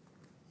communities?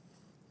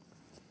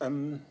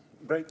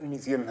 Brighton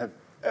Museum have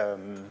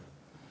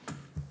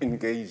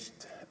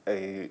engaged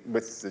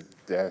with the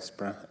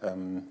diaspora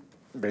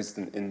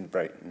resident in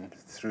Brighton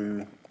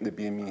through the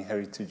BME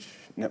Heritage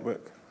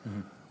Network.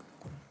 Mm-hmm.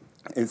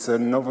 It's a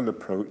novel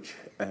approach,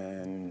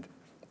 and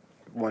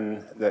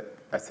one that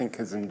I think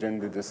has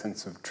engendered a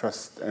sense of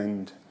trust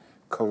and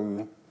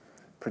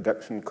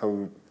co-production,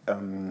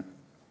 co-working.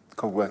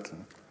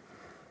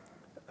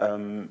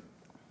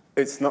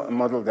 It's not a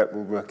model that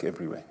will work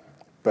everywhere,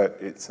 but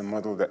it's a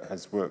model that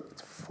has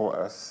worked for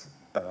us.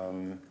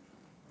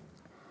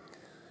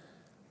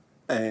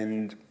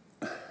 And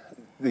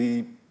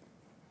the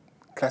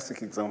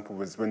classic example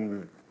was when we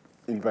were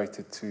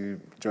invited to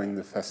join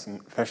the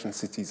Fashion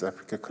Cities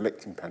Africa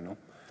collecting panel.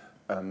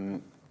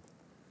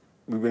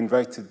 We were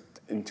invited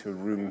into a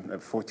room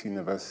of 14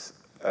 of us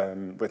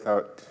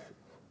without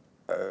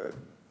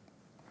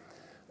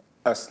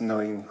us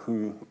knowing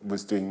who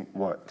was doing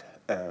what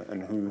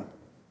and who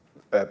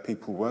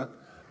people were.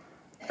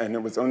 And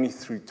it was only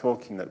through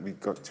talking that we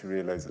got to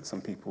realize that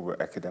some people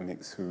were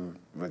academics who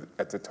were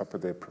at the top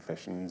of their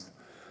professions,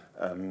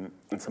 and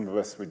some of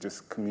us were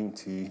just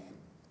community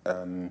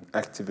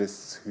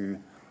activists who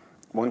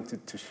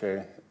wanted to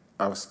share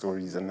our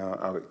stories and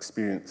our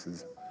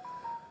experiences.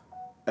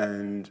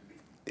 And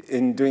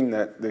in doing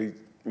that, the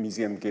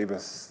museum gave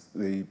us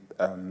the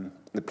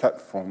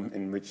platform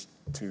in which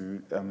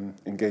to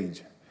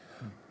engage.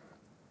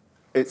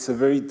 It's a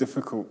very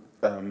difficult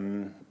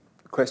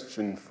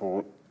question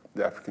for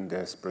the African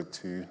diaspora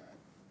to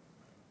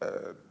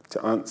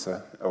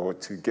answer or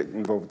to get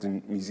involved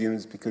in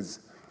museums, because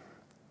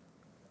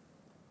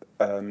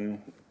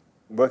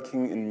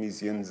working in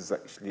museums is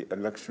actually a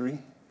luxury.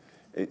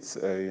 It's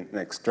an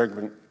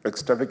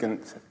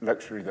extravagant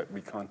luxury that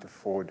we can't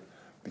afford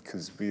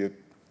because we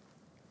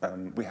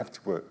have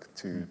to work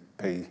to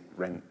pay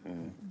rent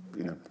and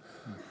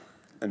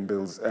and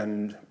bills.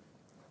 And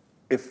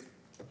if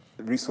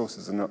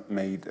resources are not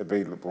made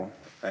available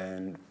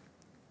and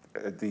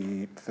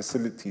the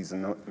facilities are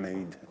not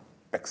made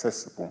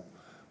accessible,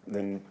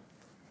 then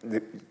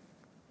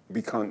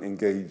we can't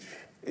engage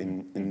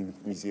in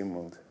museum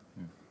world.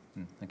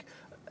 Thank you.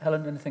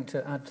 Helen, anything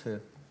to add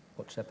to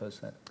what Tshepo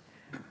said?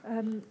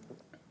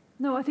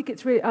 No, I think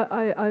it's really,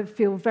 I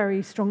feel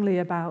very strongly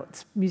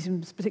about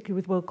museums,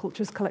 particularly with world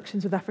cultures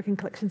collections, with African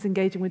collections,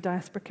 engaging with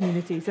diaspora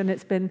communities. And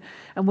it's been,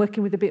 and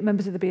working with the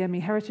members of the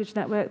BME Heritage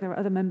Network, there are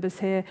other members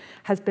here,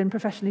 has been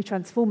professionally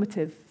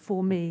transformative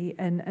for me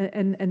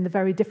in the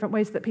very different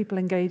ways that people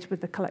engage with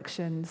the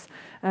collections.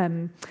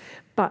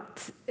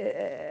 But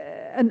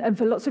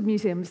for lots of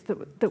museums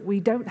that we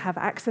don't have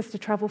access to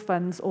travel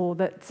funds or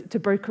to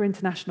broker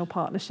international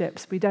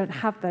partnerships, we don't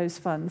have those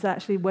funds.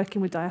 Actually,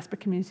 working with diaspora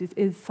communities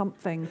is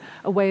something,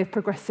 a way of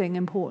progressing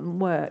important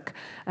work.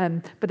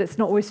 But it's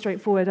not always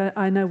straightforward.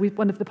 I know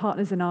one of the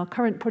partners in our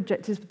current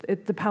project is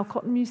the Pal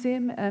Cotton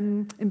Museum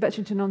in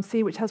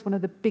Birchington-on-Sea, which has one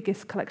of the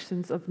biggest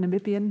collections of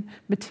Namibian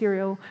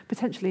material,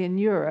 potentially in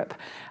Europe,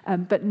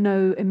 but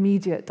no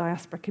immediate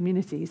diaspora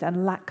communities,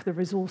 and lack the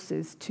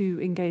resources to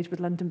engage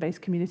with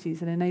London-based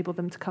communities and enable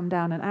them to come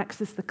down and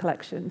access the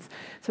collections.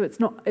 So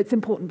it's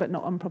important but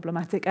not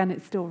unproblematic, and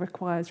it still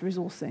requires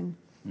resourcing.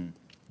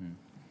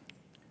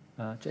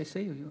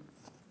 JC, you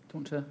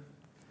want to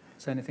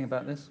say anything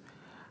about this?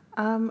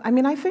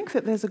 I think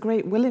that there's a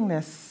great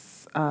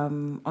willingness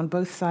on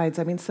both sides.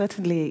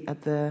 Certainly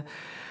at the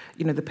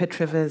Pitt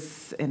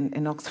Rivers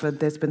in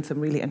Oxford, there's been some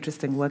really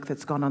interesting work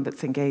that's gone on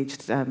that's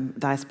engaged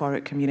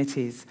diasporic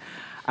communities.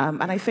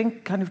 And I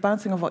think, kind of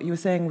bouncing off what you were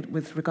saying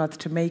with regards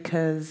to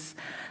makers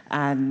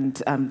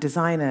and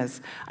designers,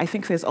 I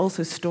think there's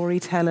also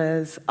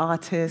storytellers,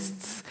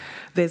 artists.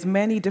 There's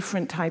many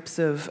different types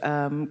of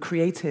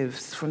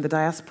creatives from the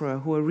diaspora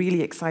who are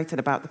really excited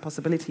about the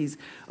possibilities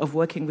of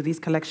working with these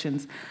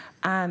collections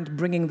and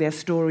bringing their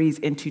stories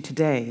into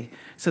today.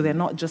 So they're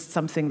not just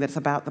something that's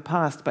about the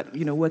past, but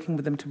working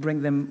with them to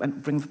bring them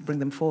and bring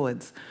them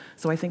forwards.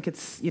 So I think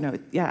it's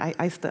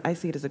I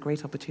see it as a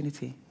great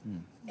opportunity.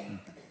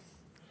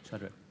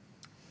 Shadreck.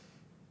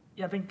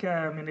 Yeah, I think,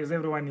 as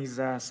everyone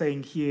is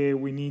saying here,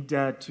 we need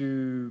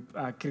to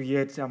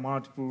create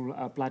multiple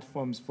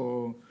platforms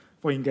for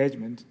for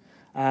engagement.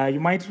 You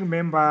might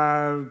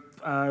remember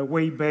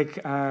way back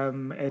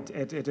at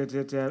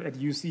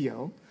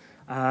UCL,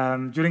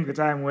 during the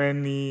time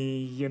when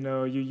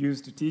you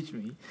used to teach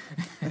me,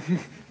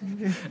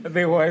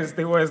 there was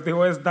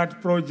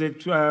that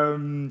project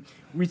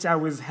which I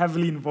was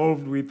heavily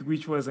involved with,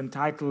 which was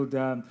entitled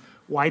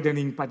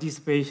Widening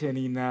Participation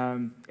in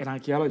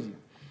Archaeology.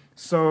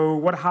 So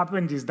what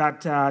happened is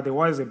that there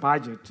was a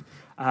budget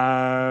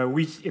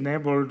which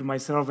enabled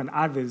myself and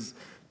others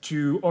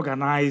to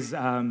organize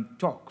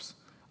talks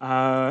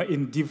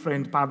in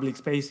different public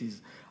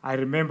spaces. I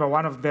remember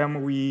one of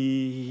them,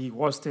 we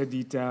hosted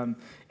it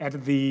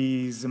at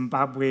the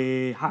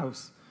Zimbabwe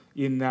House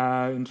in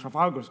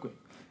Trafalgar Square.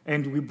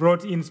 And we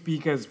brought in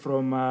speakers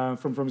from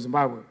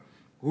Zimbabwe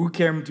who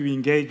came to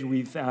engage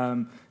with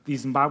the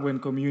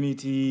Zimbabwean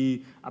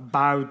community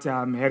about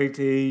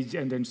heritage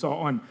and so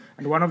on.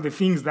 And one of the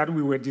things that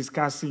we were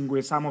discussing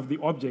were some of the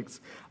objects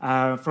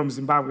from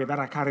Zimbabwe that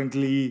are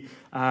currently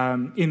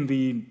in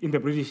the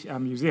British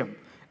Museum.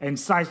 And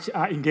such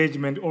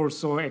engagement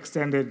also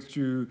extended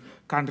to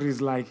countries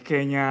like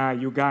Kenya,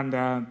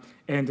 Uganda,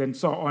 and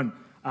so on.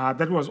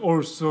 That was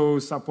also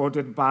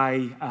supported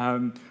by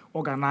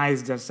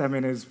organized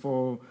seminars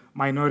for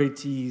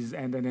minorities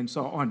and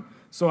so on.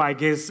 So I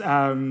guess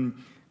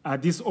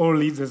this all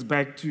leads us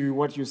back to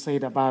what you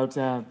said about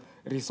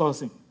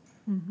resourcing.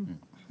 Mm-hmm.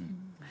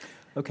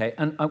 Okay,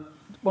 and I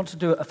want to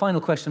do a final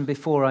question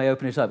before I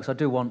open it up, because I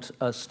do want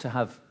us to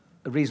have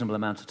a reasonable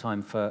amount of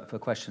time for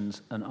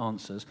questions and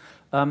answers.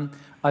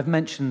 I've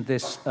mentioned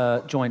this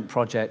joint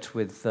project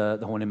with the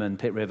Horniman,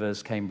 Pitt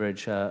Rivers,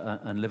 Cambridge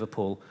and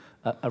Liverpool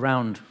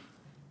around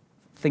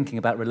thinking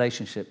about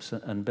relationships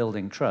and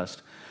building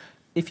trust.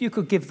 If you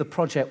could give the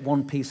project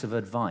one piece of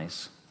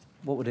advice,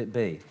 what would it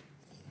be?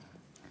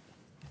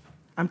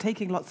 I'm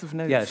taking lots of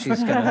notes. Yeah,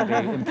 she's going to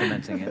be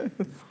implementing it.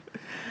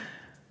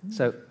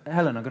 So,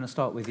 Helen, I'm going to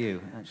start with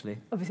you, actually.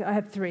 Obviously, I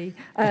have three,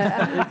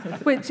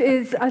 which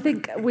is, I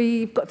think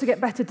we've got to get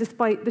better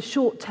despite the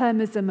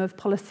short-termism of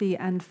policy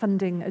and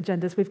funding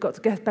agendas. We've got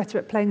to get better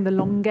at playing the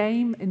long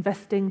game,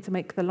 investing to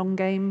make the long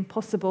game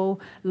possible,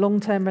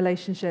 long-term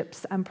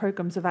relationships and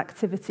programs of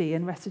activity,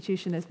 and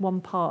restitution is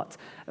one part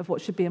of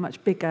what should be a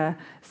much bigger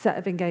set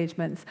of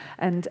engagements.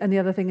 And the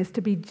other thing is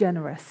to be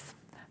generous.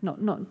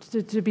 Not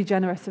to be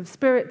generous of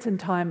spirit and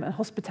time and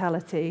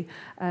hospitality,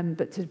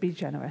 but to be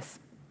generous.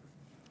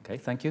 Okay,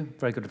 thank you.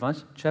 Very good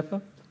advice.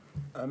 Tshepo?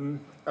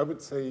 I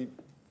would say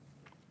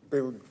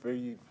build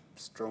very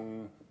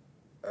strong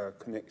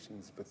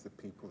connections with the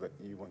people that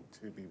you want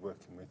to be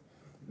working with.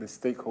 The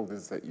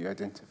stakeholders that you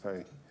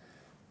identify,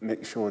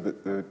 make sure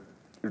that the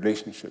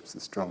relationships are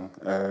strong.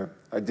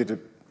 I did a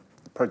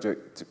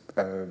project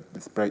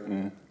with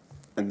Brighton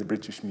and the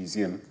British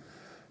Museum,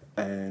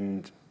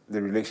 and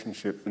the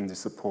relationship and the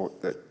support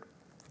that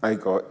I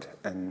got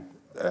and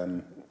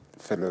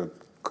fellow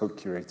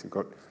co-curator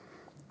got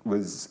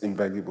was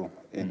invaluable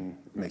in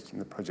making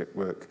the project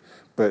work.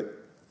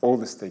 But all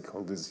the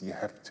stakeholders, you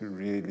have to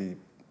really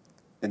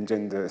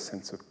engender a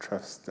sense of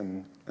trust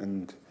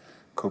and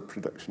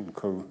co-production,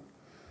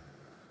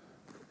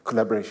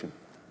 collaboration.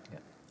 Yeah.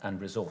 And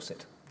resource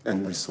it.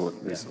 And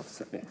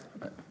resource it,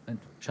 yeah. And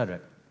Shadreck?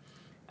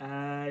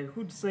 I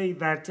would say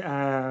that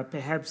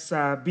perhaps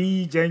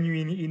be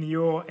genuine in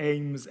your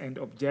aims and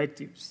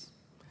objectives.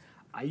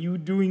 Are you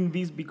doing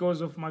this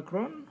because of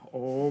Macron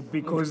or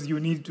because you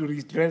need to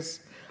redress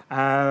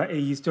a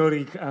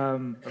historic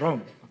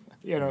wrong?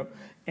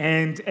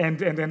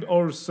 And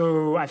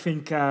also I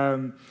think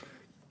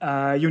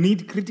you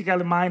need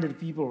critically minded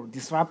people,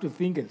 disruptive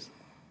thinkers.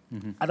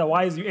 Mm-hmm.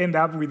 Otherwise, you end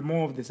up with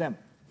more of the same.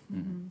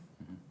 Mm-hmm.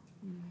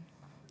 Mm-hmm.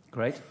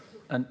 Great.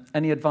 And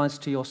any advice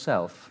to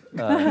yourself,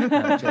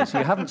 Jess?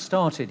 You haven't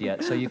started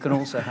yet, so you can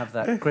also have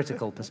that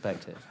critical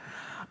perspective.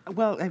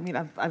 Well, I mean,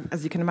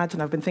 as you can imagine,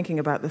 I've been thinking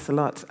about this a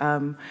lot.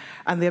 And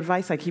the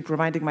advice I keep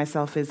reminding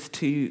myself is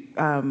to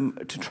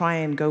try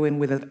and go in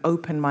with an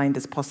open mind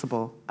as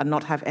possible and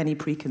not have any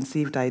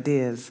preconceived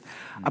ideas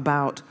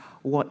about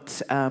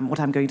what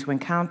I'm going to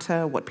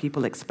encounter, what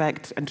people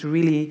expect, and to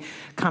really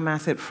come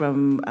at it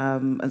from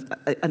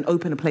an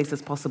open a place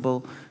as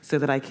possible so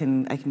that I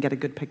can get a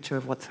good picture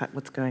of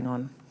what's going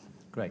on.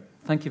 Great.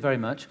 Thank you very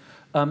much.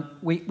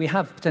 We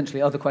have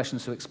potentially other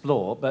questions to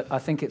explore, but I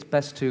think it's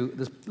best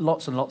there's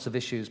lots and lots of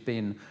issues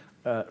being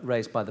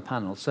raised by the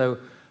panel. So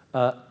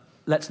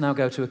let's now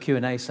go to a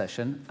Q&A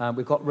session.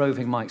 We've got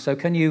roving mics. So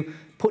can you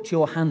put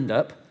your hand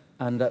up,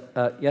 and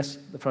yes,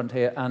 the front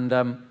here, and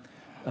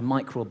a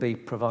mic will be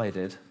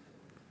provided.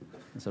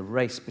 There's a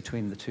race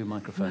between the two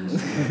microphones.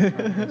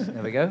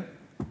 There we go.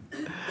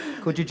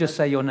 Could you just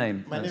say your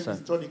name? My name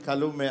is Tony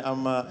Kalume.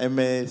 I'm a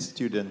MA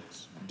student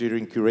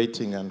during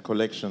curating and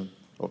collection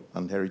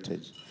and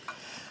heritage.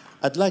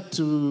 I'd like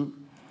to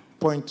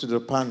point to the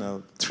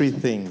panel 3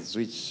 things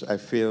which I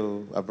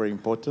feel are very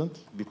important,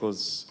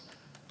 because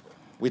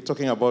we're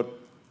talking about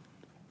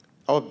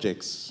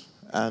objects,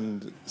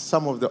 and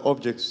some of the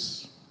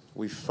objects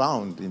we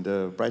found in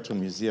the Brighton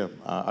Museum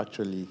are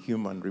actually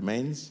human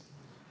remains.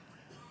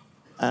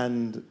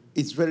 And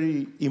it's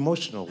very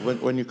emotional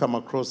when you come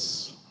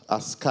across a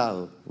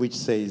skull which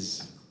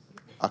says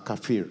a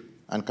kafir.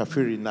 And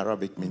kafir in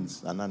Arabic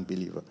means an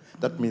unbeliever.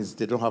 That means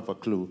they don't have a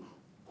clue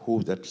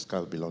who that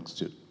skull belongs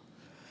to.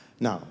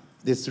 Now,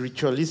 there's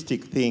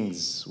ritualistic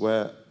things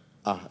where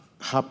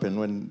happen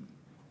when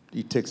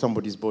you take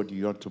somebody's body,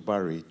 you want to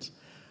bury it.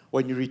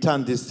 When you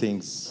return these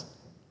things,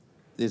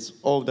 there's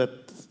all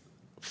that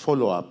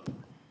follow-up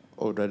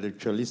or the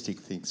ritualistic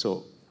thing.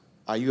 So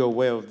are you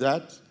aware of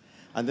that?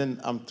 And then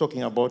I'm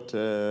talking about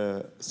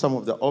some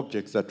of the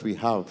objects that we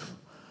have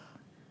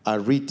are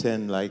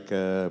written like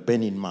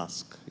Benin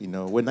mask. You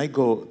know, when I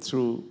go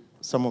through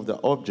some of the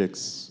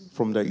objects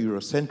from the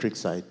Eurocentric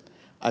side,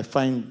 I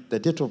find the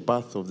date of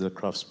birth of the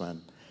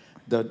craftsman,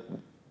 the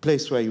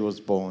place where he was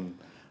born.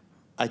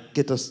 I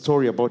get a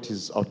story about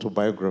his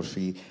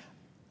autobiography.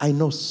 I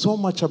know so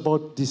much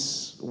about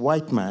this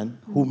white man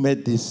who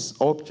made this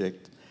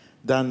object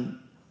than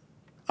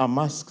a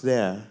mask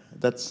there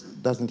that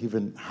doesn't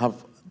even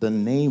have the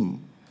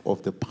name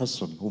of the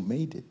person who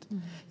made it. Mm-hmm.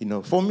 You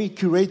know, for me,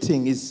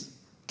 curating is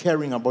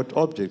caring about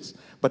objects,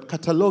 but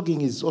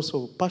cataloging is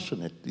also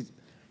passionate.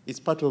 It's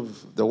part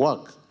of the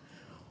work.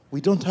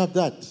 We don't have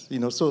that, you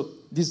know. So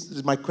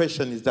my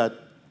question is that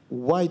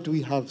why do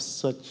we have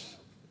such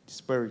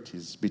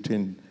disparities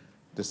between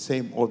the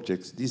same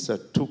objects? These are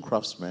two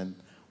craftsmen.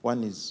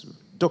 One is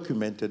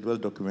documented, well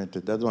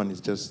documented. The other one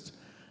is just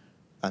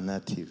a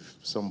native,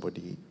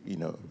 somebody, you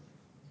know.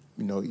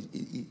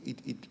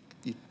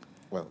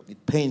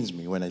 It pains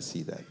me when I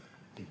see that.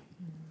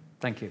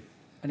 Thank you.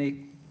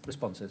 Any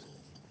responses?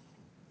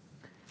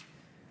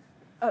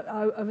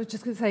 I was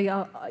just going to say,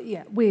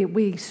 yeah,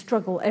 we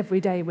struggle every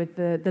day with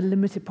the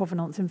limited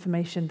provenance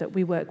information that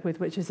we work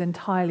with, which is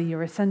entirely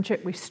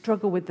Eurocentric. We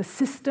struggle with the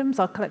systems,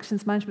 our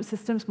collections management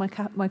systems. My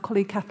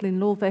colleague Kathleen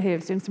Lawther here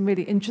is doing some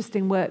really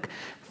interesting work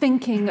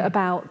thinking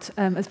about,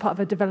 as part of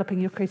a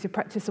Developing Your Creative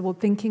Practice Award,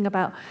 thinking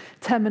about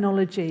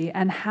terminology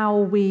and how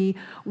we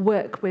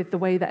work with the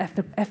way that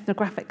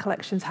ethnographic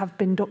collections have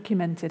been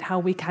documented, how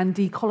we can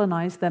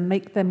decolonize them,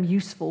 make them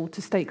useful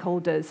to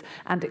stakeholders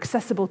and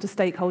accessible to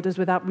stakeholders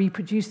without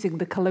reproducing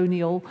the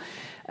colonial,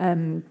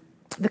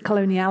 the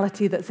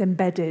coloniality that's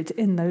embedded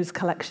in those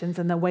collections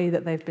and the way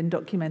that they've been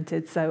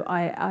documented. So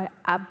I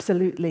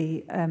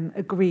absolutely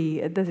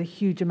agree. There's a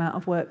huge amount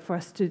of work for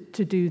us to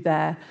do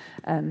there.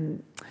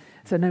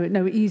 So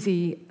no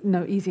easy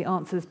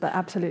answers, but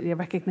absolutely a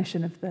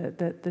recognition of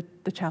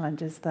the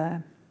challenges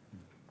there.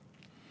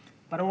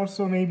 But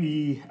also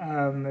maybe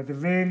the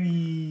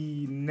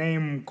very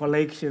name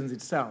collections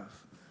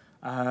itself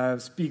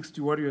speaks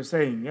to what you're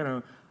saying. You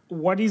know,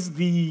 what is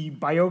the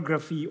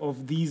biography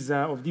of these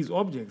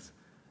objects?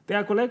 They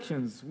are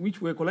collections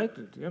which were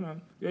collected. You know,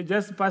 you're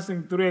just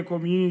passing through a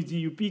community.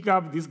 You pick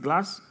up this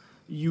glass,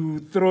 you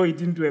throw it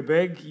into a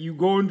bag. You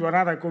go into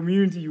another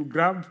community, you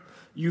grab,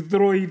 you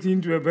throw it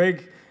into a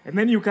bag, and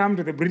then you come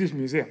to the British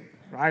Museum,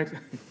 right?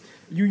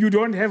 You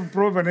don't have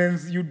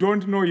provenance. You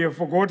don't know. You've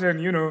forgotten.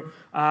 You know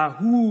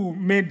who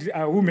made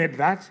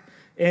that.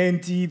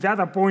 And the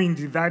other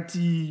point that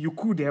you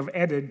could have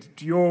added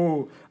to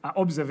your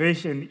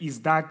observation is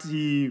that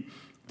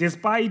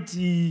despite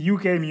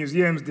UK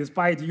museums,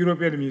 despite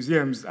European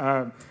museums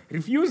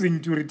refusing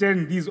to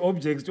return these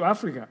objects to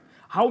Africa,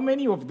 how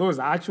many of those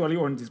are actually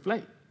on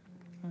display?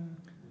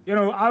 You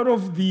know, out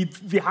of the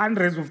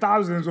hundreds of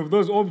thousands of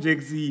those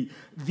objects,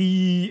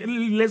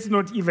 let's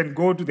not even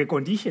go to the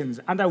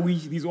conditions under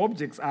which these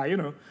objects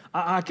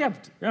are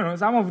kept. You know,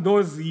 some of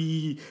those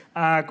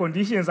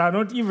conditions are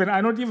not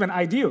even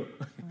ideal.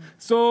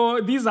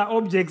 So these are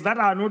objects that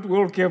are not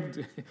well kept.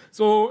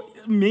 So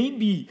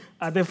maybe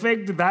the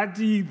fact that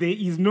there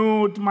is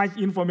not much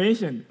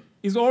information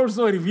is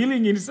also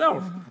revealing in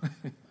itself.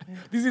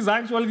 This is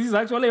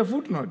actually a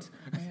footnote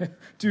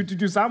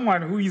to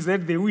someone who is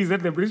at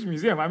the British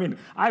Museum. I mean,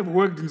 I've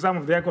worked in some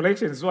of their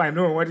collections, so I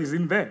know what is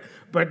in there.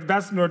 But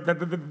that's not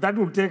that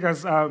will take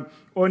us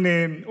on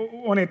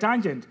a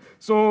tangent.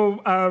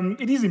 So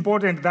it is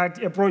important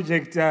that a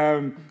project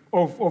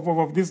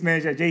of this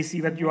nature,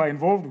 JC, that you are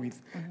involved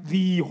with,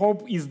 the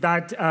hope is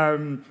that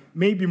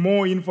maybe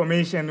more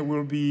information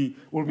will be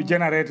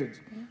generated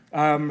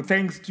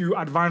thanks to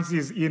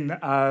advances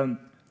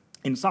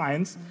in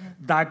science,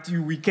 that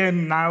we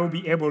can now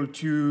be able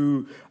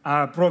to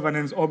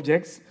provenance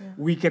objects. Yeah.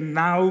 We can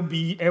now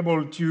be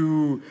able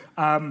to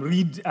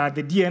read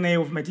the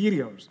DNA of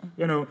materials.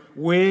 You know,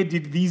 where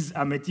did these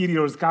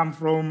materials come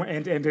from,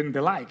 and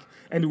the like,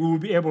 and we will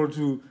be able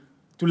to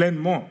learn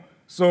more.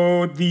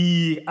 So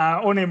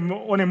on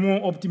a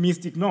more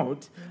optimistic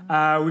note,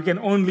 we can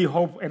only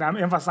hope, and I'm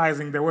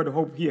emphasizing the word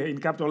hope here in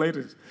capital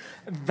letters,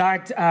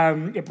 that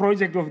a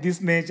project of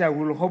this nature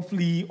will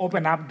hopefully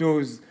open up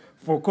doors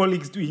for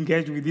colleagues to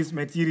engage with this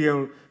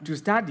material, to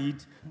study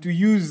it, to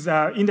use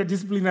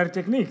interdisciplinary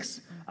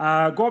techniques,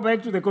 go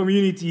back to the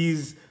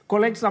communities,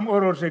 collect some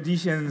oral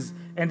traditions,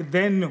 and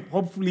then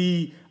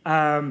hopefully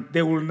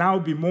there will now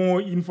be more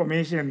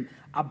information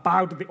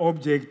about the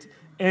object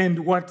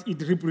and what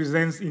it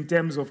represents in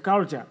terms of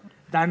culture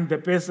than the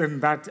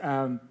person that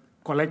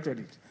collected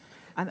it.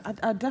 And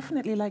I'd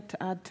definitely like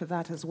to add to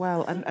that as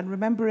well. And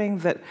remembering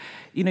that,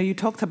 you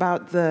talked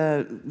about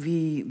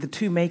the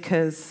two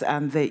makers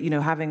and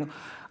having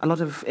a lot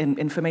of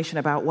information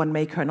about one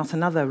maker and not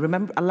another.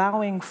 Remember,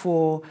 allowing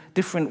for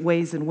different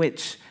ways in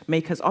which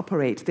makers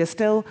operate. There's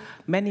still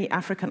many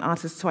African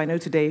artists who I know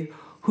today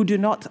who do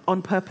not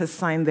on purpose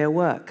sign their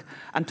work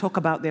and talk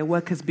about their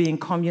work as being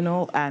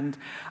communal and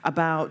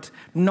about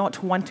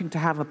not wanting to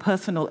have a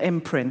personal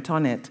imprint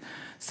on it.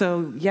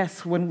 So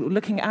yes, when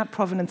looking at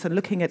provenance and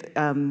looking at,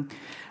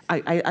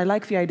 I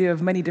like the idea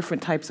of many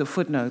different types of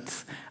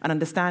footnotes and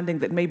understanding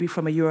that maybe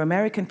from a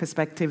Euro-American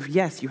perspective,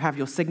 yes, you have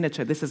your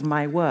signature, this is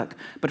my work,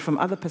 but from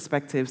other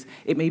perspectives,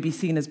 it may be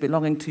seen as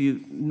belonging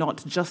to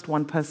not just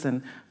one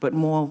person, but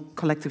more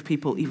collective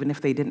people, even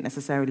if they didn't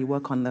necessarily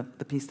work on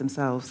the piece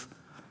themselves.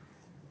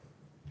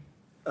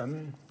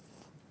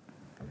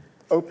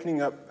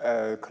 Opening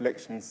up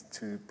collections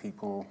to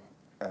people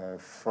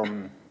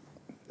from,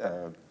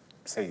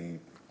 say,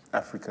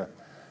 Africa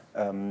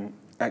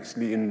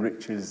actually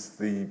enriches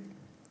the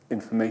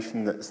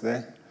information that's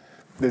there.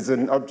 There's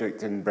an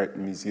object in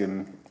Brighton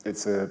Museum.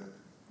 It's a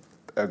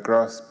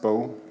grass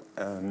bowl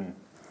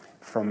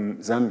from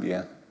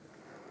Zambia.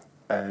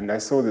 And I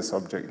saw this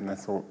object and I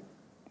thought,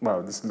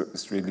 wow, this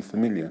looks really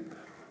familiar.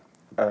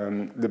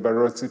 The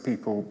Barotse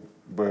people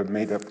were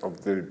made up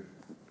of the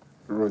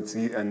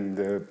Rhodsi and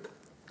the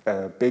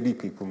Bedi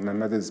people, my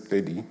mother's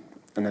Bedi,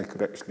 and I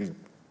could actually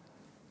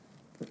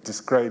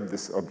describe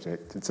this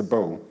object. It's a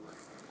bowl.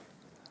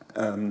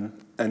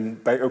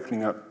 And by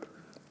opening up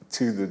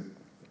to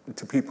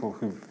people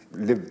who've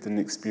lived and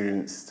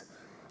experienced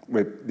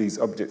where these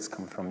objects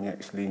come from, you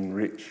actually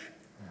enrich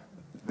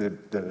the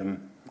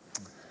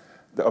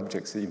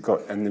objects that you've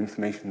got and the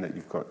information that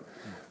you've got.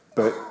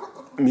 But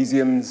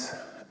museums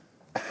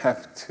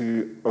have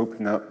to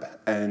open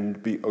up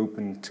and be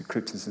open to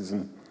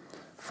criticism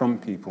from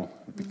people,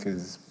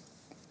 because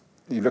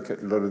you look at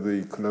a lot of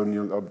the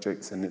colonial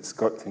objects and it's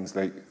got things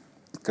like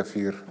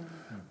kafir,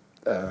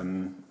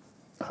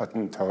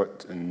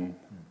 Hottentot, and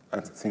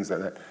things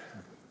like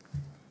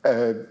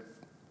that.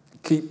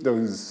 Keep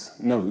those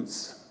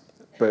notes,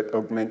 but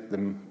augment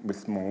them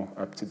with more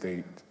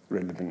up-to-date,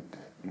 relevant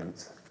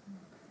notes.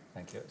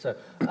 Thank you. So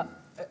I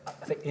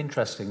think,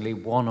 interestingly,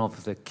 one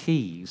of the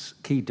key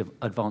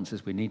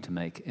advances we need to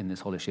make in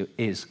this whole issue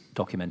is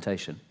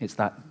documentation. It's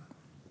that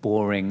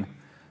boring,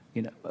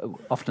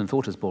 often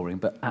thought as boring,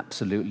 but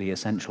absolutely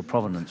essential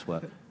provenance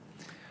work.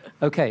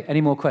 Okay,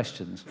 any more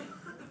questions?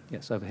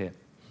 Yes, over here.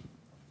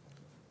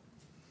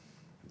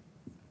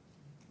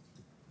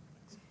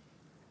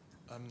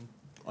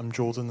 I'm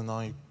Jordan, and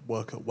I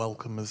work at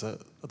Welcome at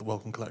the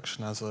Welcome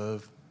Collection as a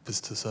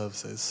visitor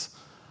services.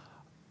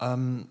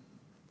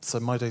 So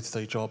my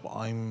day-to-day job,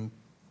 I'm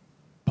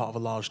part of a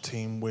large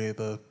team with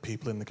the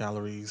people in the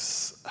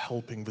galleries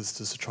helping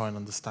visitors to try and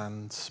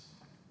understand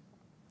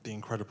the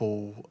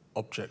incredible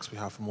objects we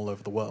have from all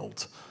over the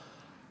world.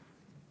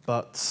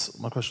 But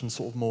my question's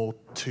sort of more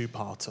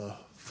two-parter.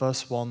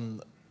 First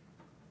one,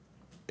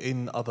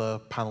 in other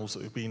panels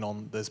that we've been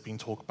on, there's been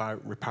talk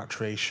about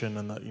repatriation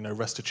and that,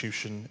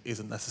 restitution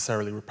isn't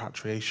necessarily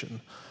repatriation.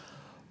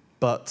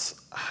 But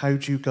how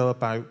do you go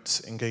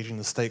about engaging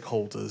the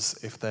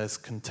stakeholders if there's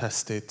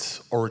contested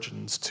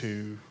origins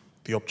to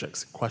the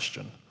objects in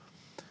question?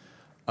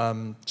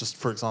 Just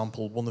for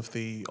example, one of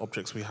the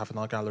objects we have in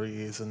our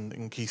gallery is an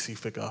Nkisi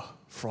figure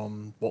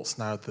from what's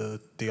now the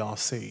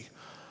DRC.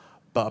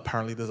 But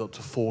apparently there's up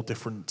to 4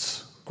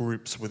 different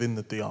groups within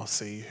the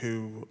DRC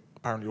who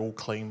apparently all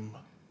claim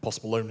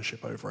possible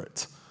ownership over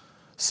it.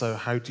 So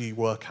how do you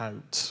work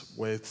out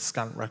with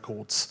scant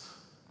records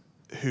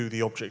who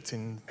the object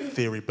in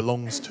theory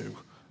belongs to?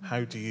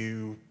 How do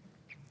you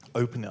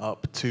open it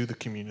up to the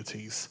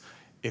communities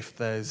if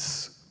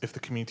the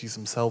communities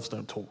themselves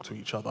don't talk to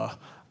each other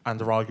and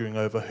are arguing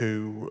over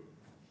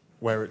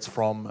where it's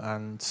from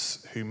and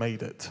who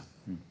made it?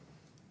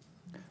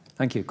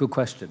 Thank you. Good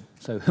question.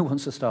 So who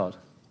wants to start?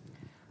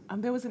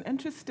 There was an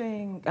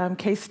interesting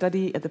case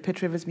study at the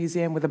Pitt Rivers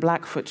Museum with a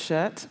Blackfoot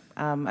shirt,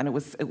 and it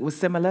was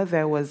similar.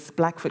 There was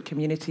Blackfoot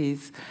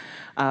communities,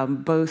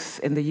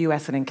 both in the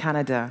US and in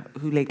Canada,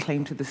 who laid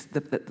claim to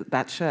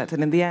that shirt.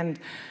 And in the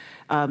end,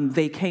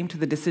 they came to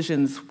the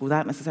decisions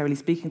without necessarily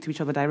speaking to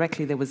each other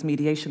directly. There was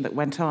mediation that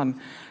went on,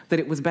 that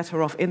it was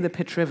better off in the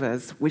Pitt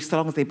Rivers, which so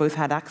long as they both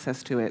had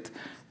access to it,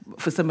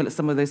 for some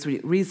of those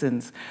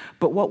reasons.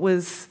 But what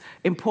was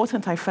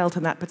important, I felt,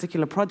 in that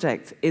particular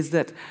project is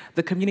that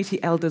the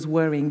community elders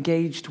were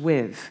engaged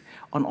with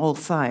on all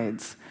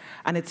sides.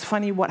 And it's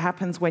funny what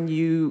happens when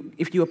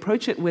if you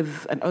approach it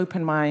with an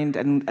open mind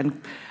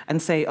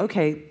and say,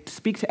 okay,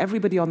 speak to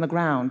everybody on the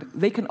ground,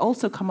 they can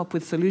also come up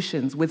with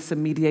solutions with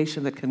some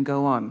mediation that can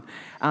go on.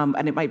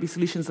 And it might be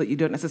solutions that you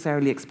don't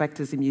necessarily expect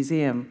as a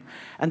museum.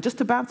 And just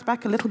to bounce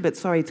back a little bit,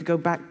 sorry, to go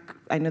back,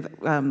 I know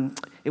that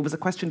it was a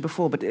question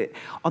before, but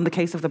on the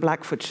case of the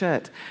Blackfoot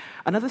shirt,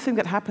 another thing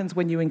that happens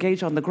when you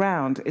engage on the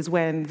ground is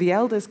when the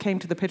elders came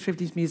to the Pitt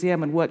Rivers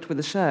Museum and worked with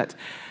the shirt,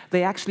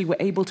 they actually were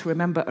able to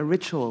remember a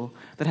ritual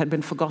that had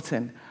been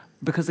forgotten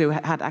because they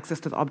had access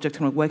to the object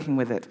and were working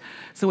with it.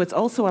 So it's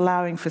also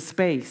allowing for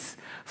space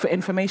for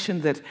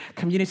information that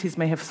communities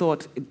may have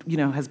thought,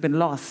 has been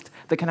lost,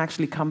 that can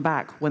actually come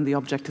back when the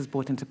object is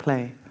brought into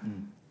play.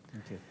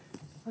 Thank you.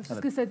 I was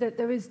just going to say that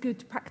there is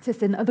good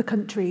practice in other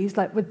countries,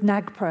 like with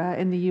NAGPRA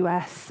in the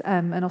US,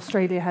 and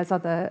Australia has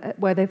other,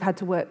 where they've had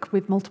to work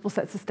with multiple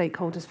sets of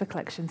stakeholders for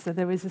collections, so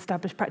there is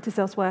established practice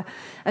elsewhere.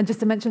 And just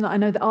to mention that I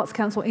know the Arts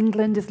Council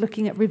England is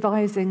looking at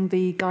revising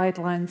the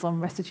guidelines on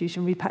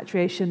restitution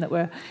repatriation that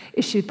were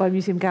issued by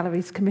Museum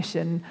Galleries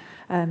Commission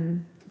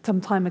some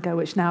time ago,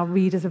 which now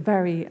read as a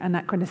very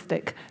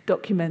anachronistic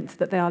document,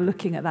 that they are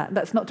looking at that.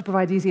 That's not to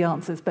provide easy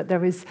answers, but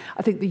there is,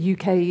 I think the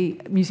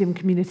UK museum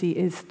community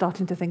is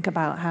starting to think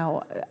about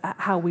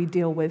how we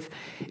deal with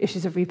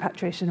issues of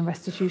repatriation and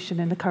restitution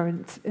in the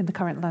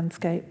current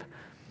landscape.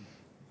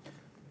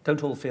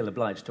 Don't all feel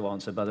obliged to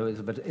answer, by the way,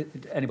 but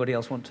anybody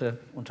else want to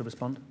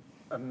respond?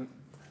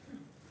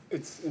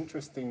 It's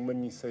interesting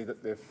when you say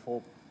that there are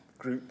 4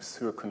 groups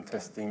who are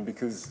contesting,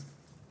 because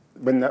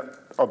when that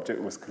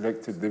object was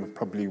collected, they were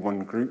probably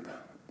one group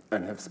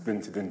and have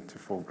splintered into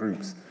 4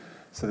 groups.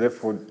 So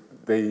therefore,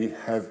 they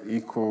have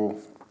equal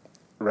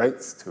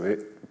rights to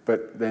it,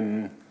 but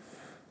then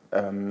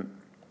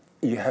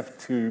you have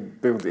to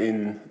build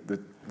in the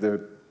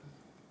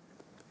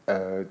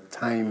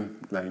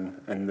timeline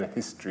and the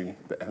history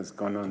that has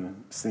gone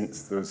on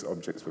since those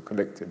objects were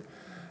collected,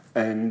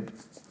 and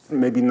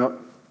maybe not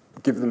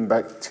give them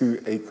back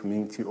to a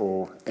community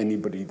or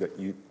anybody that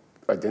you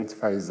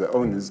identify as the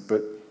owners,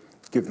 but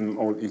give them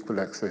all equal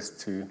access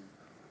to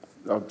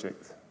the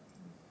objects.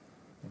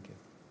 Thank you.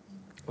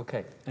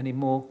 Okay, any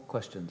more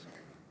questions?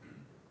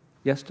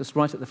 Yes, just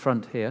right at the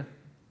front here.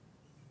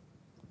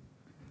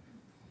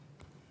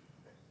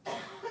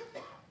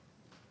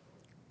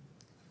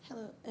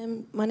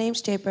 Hello, my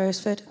name's Jay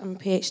Beresford. I'm a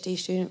PhD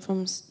student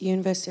from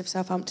University of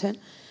Southampton.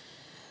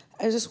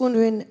 I was just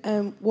wondering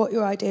what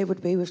your idea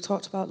would be. We've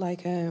talked about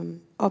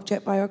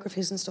object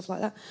biographies and stuff like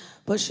that,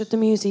 but should the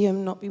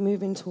museum not be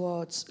moving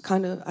towards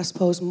kind of, I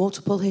suppose,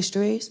 multiple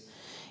histories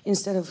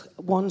instead of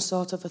one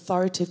sort of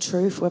authoritative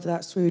truth, whether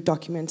that's through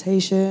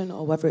documentation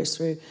or whether it's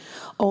through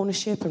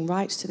ownership and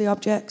rights to the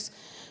objects?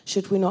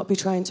 Should we not be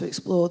trying to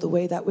explore the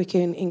way that we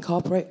can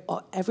incorporate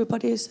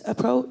everybody's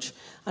approach?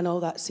 I know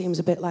that seems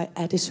a bit like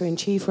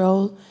editor-in-chief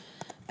role,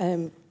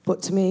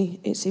 but to me,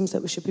 it seems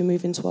that we should be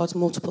moving towards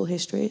multiple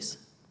histories.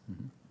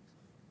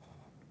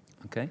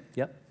 Okay,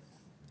 yep.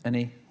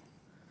 Anybody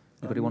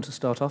want to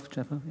start off,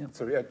 Tshepo? Yeah.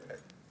 Sorry,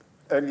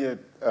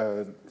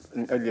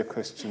 an earlier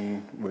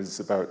question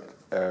was about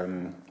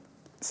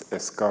a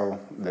skull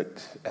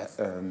that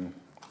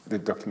the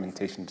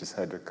documentation just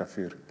had a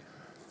kafir.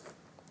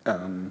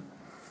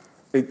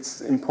 It's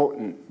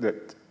important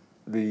that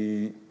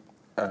the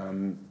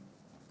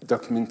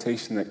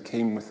documentation that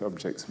came with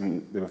objects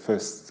when they were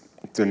first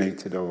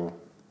donated or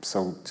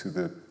sold to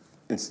the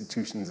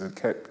institutions are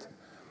kept,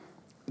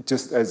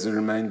 just as a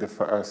reminder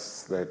for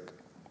us that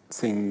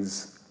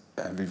things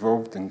have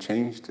evolved and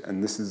changed,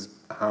 and this is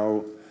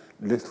how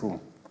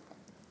little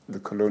the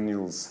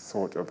colonials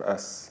thought of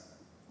us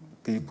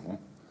people,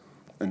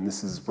 and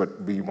this is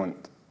what we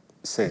want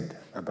said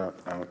about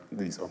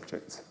these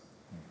objects.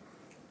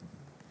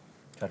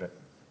 Shadreck.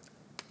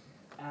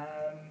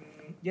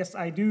 Yes,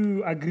 I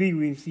do agree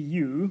with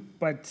you,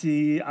 but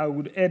I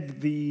would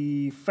add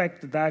the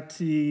fact that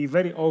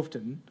very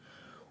often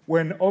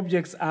when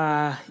objects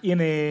are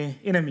in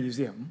a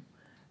museum,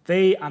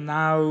 they are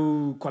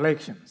now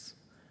collections,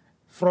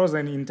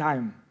 frozen in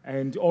time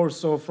and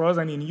also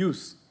frozen in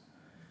use.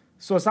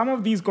 So some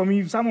of these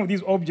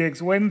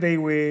objects, when they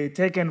were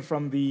taken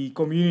from the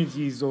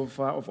communities of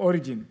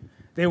origin,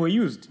 they were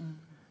used.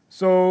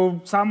 So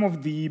some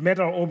of the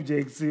metal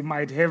objects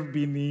might have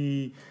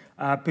been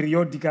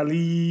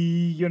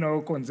periodically,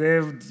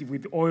 conserved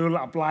with oil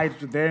applied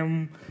to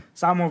them.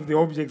 Some of the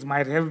objects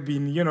might have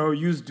been,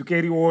 used to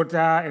carry water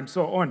and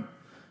so on.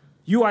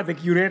 You are the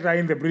curator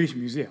in the British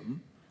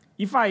Museum.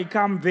 If I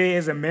come there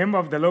as a member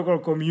of the local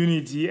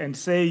community and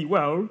say,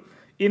 well,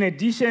 in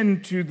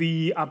addition to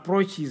the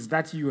approaches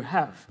that you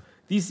have,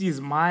 this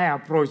is my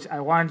approach. I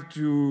want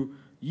to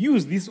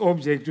use this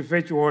object to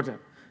fetch water.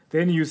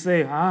 Then you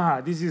say,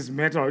 this is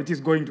metal, it is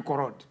going to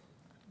corrode.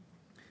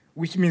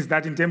 Which means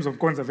that in terms of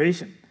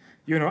conservation,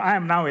 I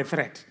am now a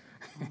threat.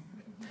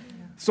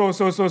 So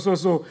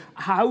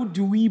how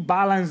do we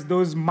balance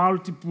those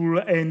multiple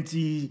and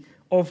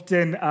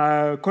often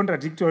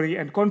contradictory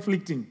and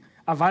conflicting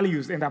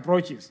values and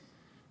approaches?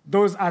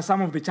 Those are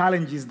some of the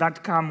challenges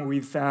that come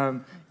with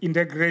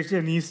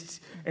integrationist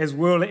as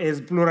well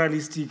as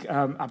pluralistic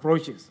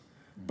approaches.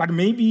 But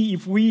maybe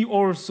if we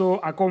also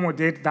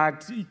accommodate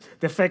that,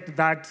 the fact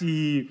that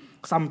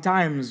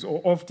sometimes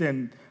or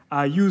often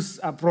use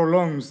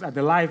prolongs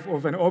the life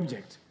of an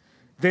object,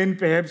 then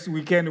perhaps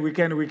we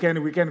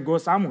can go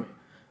somewhere.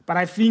 But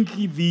I think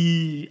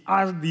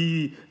as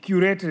the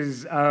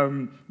curators,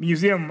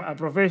 museum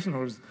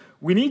professionals,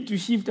 we need to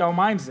shift our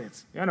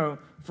mindsets.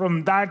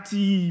 from that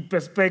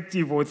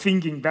perspective or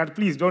thinking that,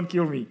 please don't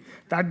kill me,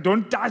 that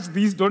don't touch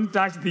this, don't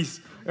touch this.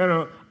 You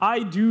know,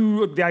 I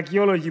do the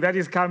archaeology that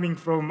is coming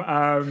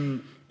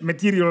from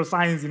material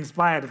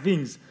science-inspired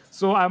things.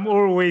 So I'm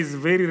always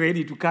very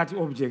ready to cut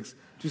objects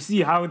to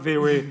see how they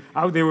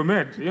were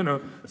made, you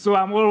know. So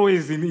I'm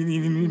always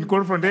in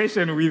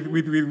confrontation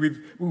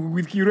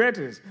with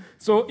curators.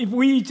 So if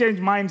we change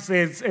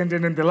mindsets and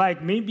the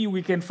like, maybe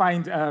we can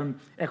find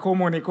a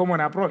common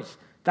approach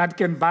that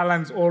can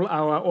balance all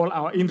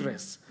our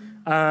interests,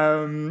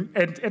 and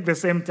at the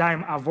same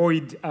time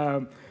avoid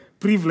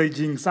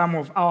privileging some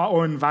of our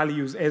own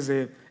values as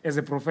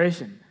a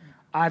profession.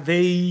 Are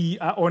they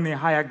on a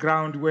higher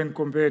ground when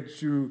compared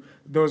to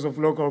those of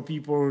local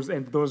peoples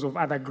and those of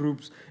other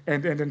groups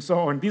and so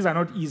on? These are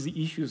not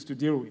easy issues to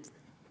deal with.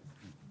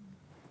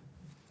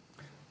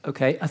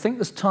 Okay, I think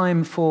there's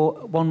time for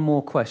one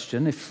more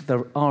question, if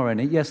there are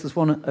any. Yes, there's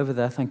one over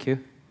there, thank you.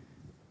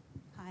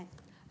 Hi,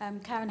 I'm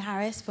Karen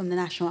Harris from the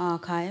National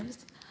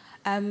Archives.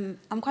 I'm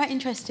quite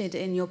interested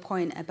in your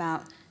point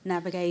about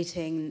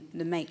navigating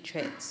the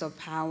matrix of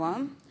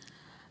power.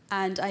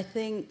 And I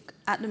think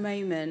at the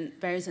moment,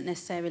 there isn't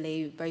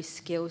necessarily a very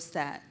skill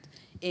set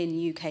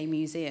in UK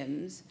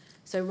museums.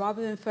 So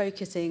rather than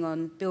focusing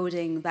on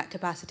building that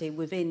capacity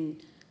within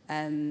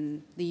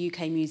the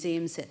UK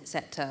museum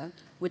sector,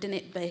 wouldn't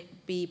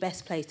it be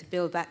best placed to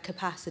build that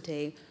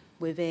capacity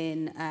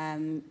within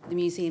the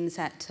museum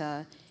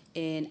sector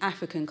in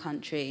African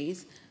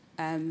countries,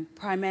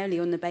 primarily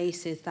on the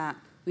basis that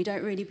we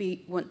don't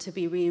really want to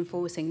be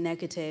reinforcing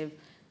negative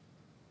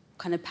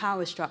kind of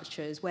power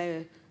structures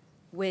where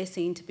we're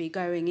seen to be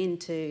going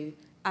into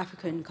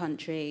African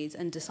countries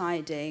and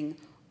deciding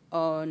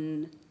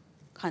on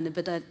kind of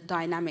the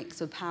dynamics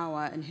of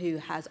power and who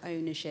has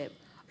ownership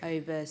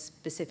over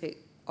specific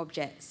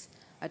objects.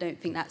 I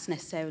don't think that's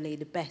necessarily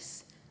the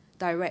best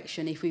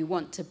direction if we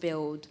want to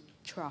build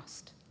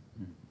trust.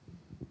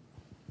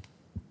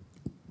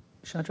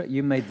 Shadreck,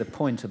 you made the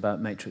point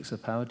about matrix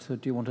of power. So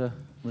do you want to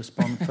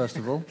respond first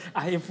of all?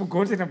 I have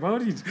forgotten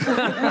about it.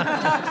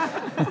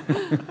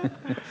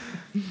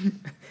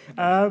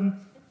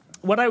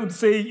 What I would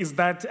say is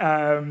that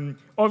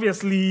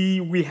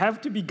obviously we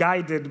have to be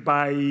guided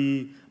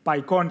by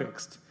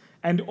context.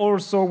 And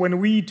also when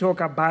we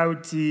talk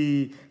about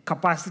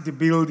capacity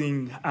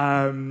building,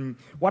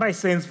 what I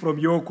sense from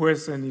your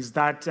question is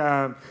that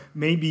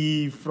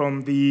maybe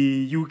from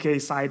the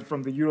UK side,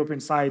 from the European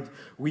side,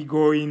 we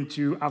go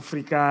into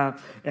Africa,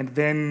 and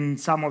then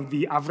some of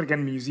the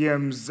African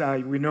museums,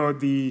 we know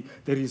the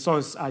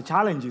resource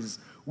challenges,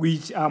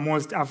 which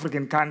most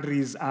African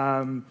countries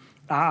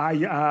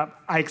are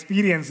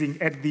experiencing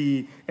at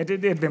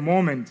the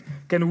moment.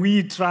 Can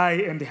we try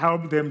and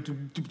help them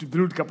to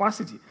build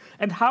capacity?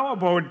 And how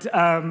about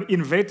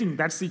inverting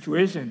that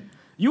situation?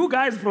 You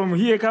guys from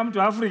here come to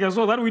Africa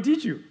so that we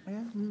teach you. Yeah.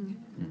 Mm-hmm.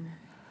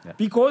 Yeah.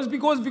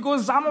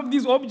 Because some of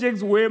these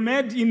objects were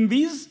made in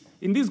these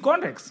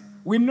contexts.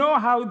 We know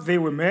how they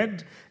were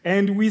made,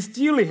 and we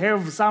still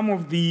have some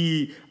of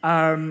the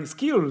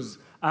skills,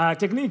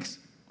 techniques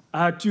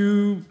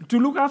to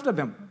look after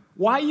them.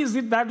 Why is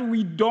it that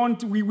we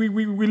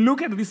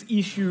look at this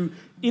issue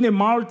in a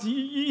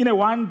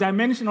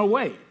one-dimensional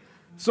way?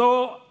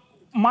 So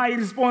my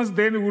response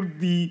then would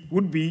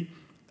be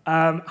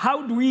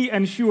how do we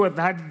ensure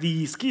that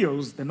the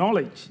skills, the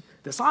knowledge,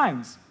 the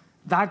science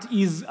that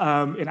is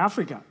in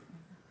Africa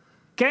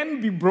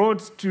can be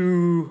brought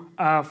to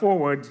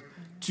forward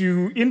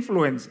to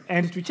influence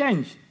and to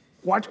change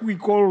what we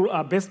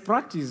call best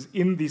practice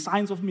in the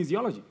science of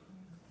museology?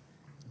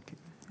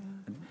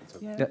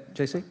 Yeah,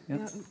 JC? Yeah.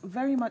 Yeah,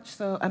 very much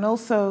so. And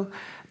also,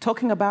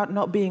 talking about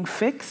not being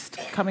fixed,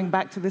 coming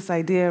back to this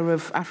idea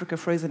of Africa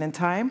frozen in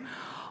time,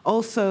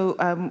 also,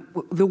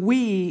 the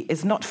we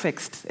is not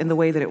fixed in the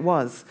way that it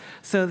was.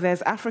 So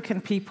there's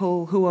African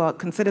people who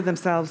consider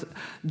themselves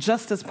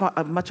just as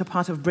much a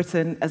part of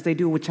Britain as they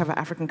do whichever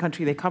African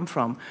country they come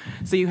from.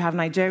 So you have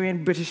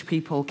Nigerian British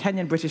people,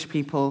 Kenyan British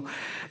people,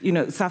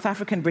 South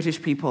African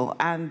British people.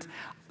 And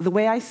the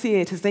way I see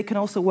it is they can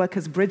also work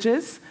as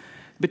bridges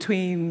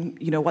between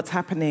what's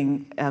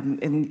happening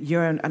in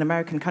Euro and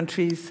American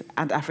countries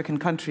and African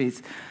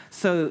countries.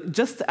 So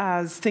just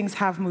as things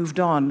have moved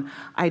on,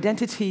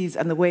 identities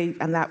and the way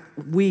and that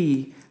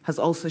we has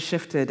also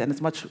shifted, and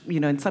it's much,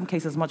 in some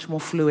cases, much more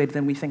fluid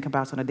than we think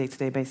about on a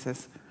day-to-day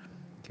basis.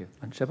 Thank you.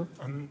 And Tshepo?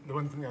 The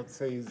one thing I'd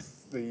say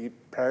is the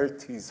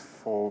priorities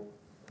for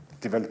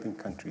developing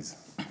countries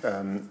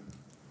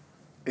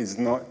is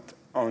not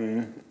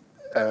on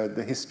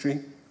the history,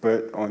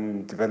 but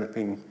on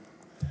developing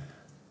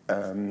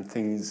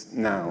things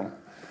now.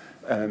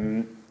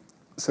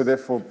 So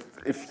therefore,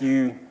 if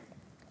you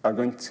are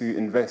going to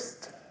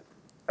invest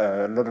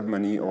a lot of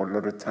money or a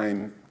lot of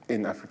time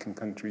in African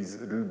countries,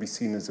 it will be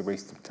seen as a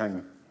waste of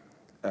time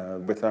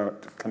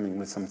without coming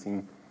with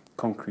something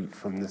concrete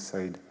from this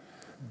side,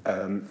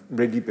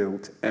 ready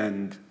built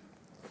and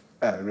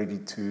ready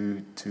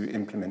to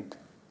implement.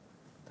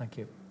 Thank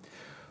you.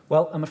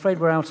 Well, I'm afraid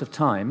we're out of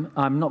time.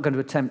 I'm not going to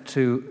attempt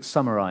to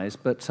summarize,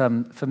 but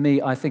for me,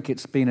 I think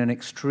it's been an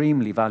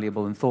extremely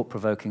valuable and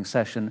thought-provoking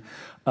session.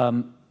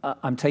 I'm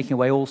taking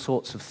away all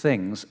sorts of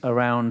things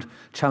around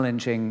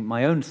challenging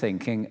my own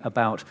thinking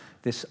about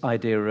this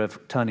idea of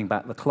turning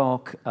back the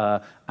clock,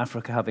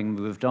 Africa having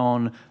moved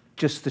on,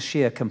 just the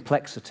sheer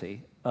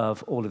complexity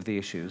of all of the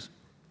issues.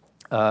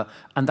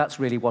 And that's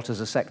really what, as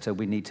a sector,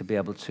 we need to be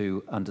able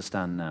to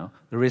understand now.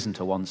 There isn't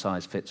a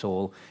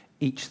one-size-fits-all.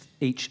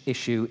 Each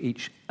issue,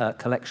 each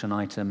collection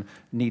item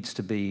needs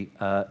to be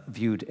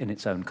viewed in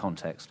its own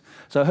context.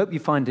 So I hope you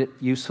find it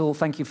useful.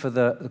 Thank you for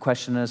the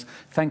questioners.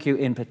 Thank you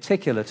in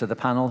particular to the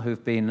panel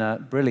who've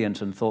been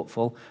brilliant and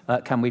thoughtful.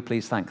 Can we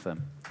please thank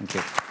them? Thank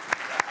you.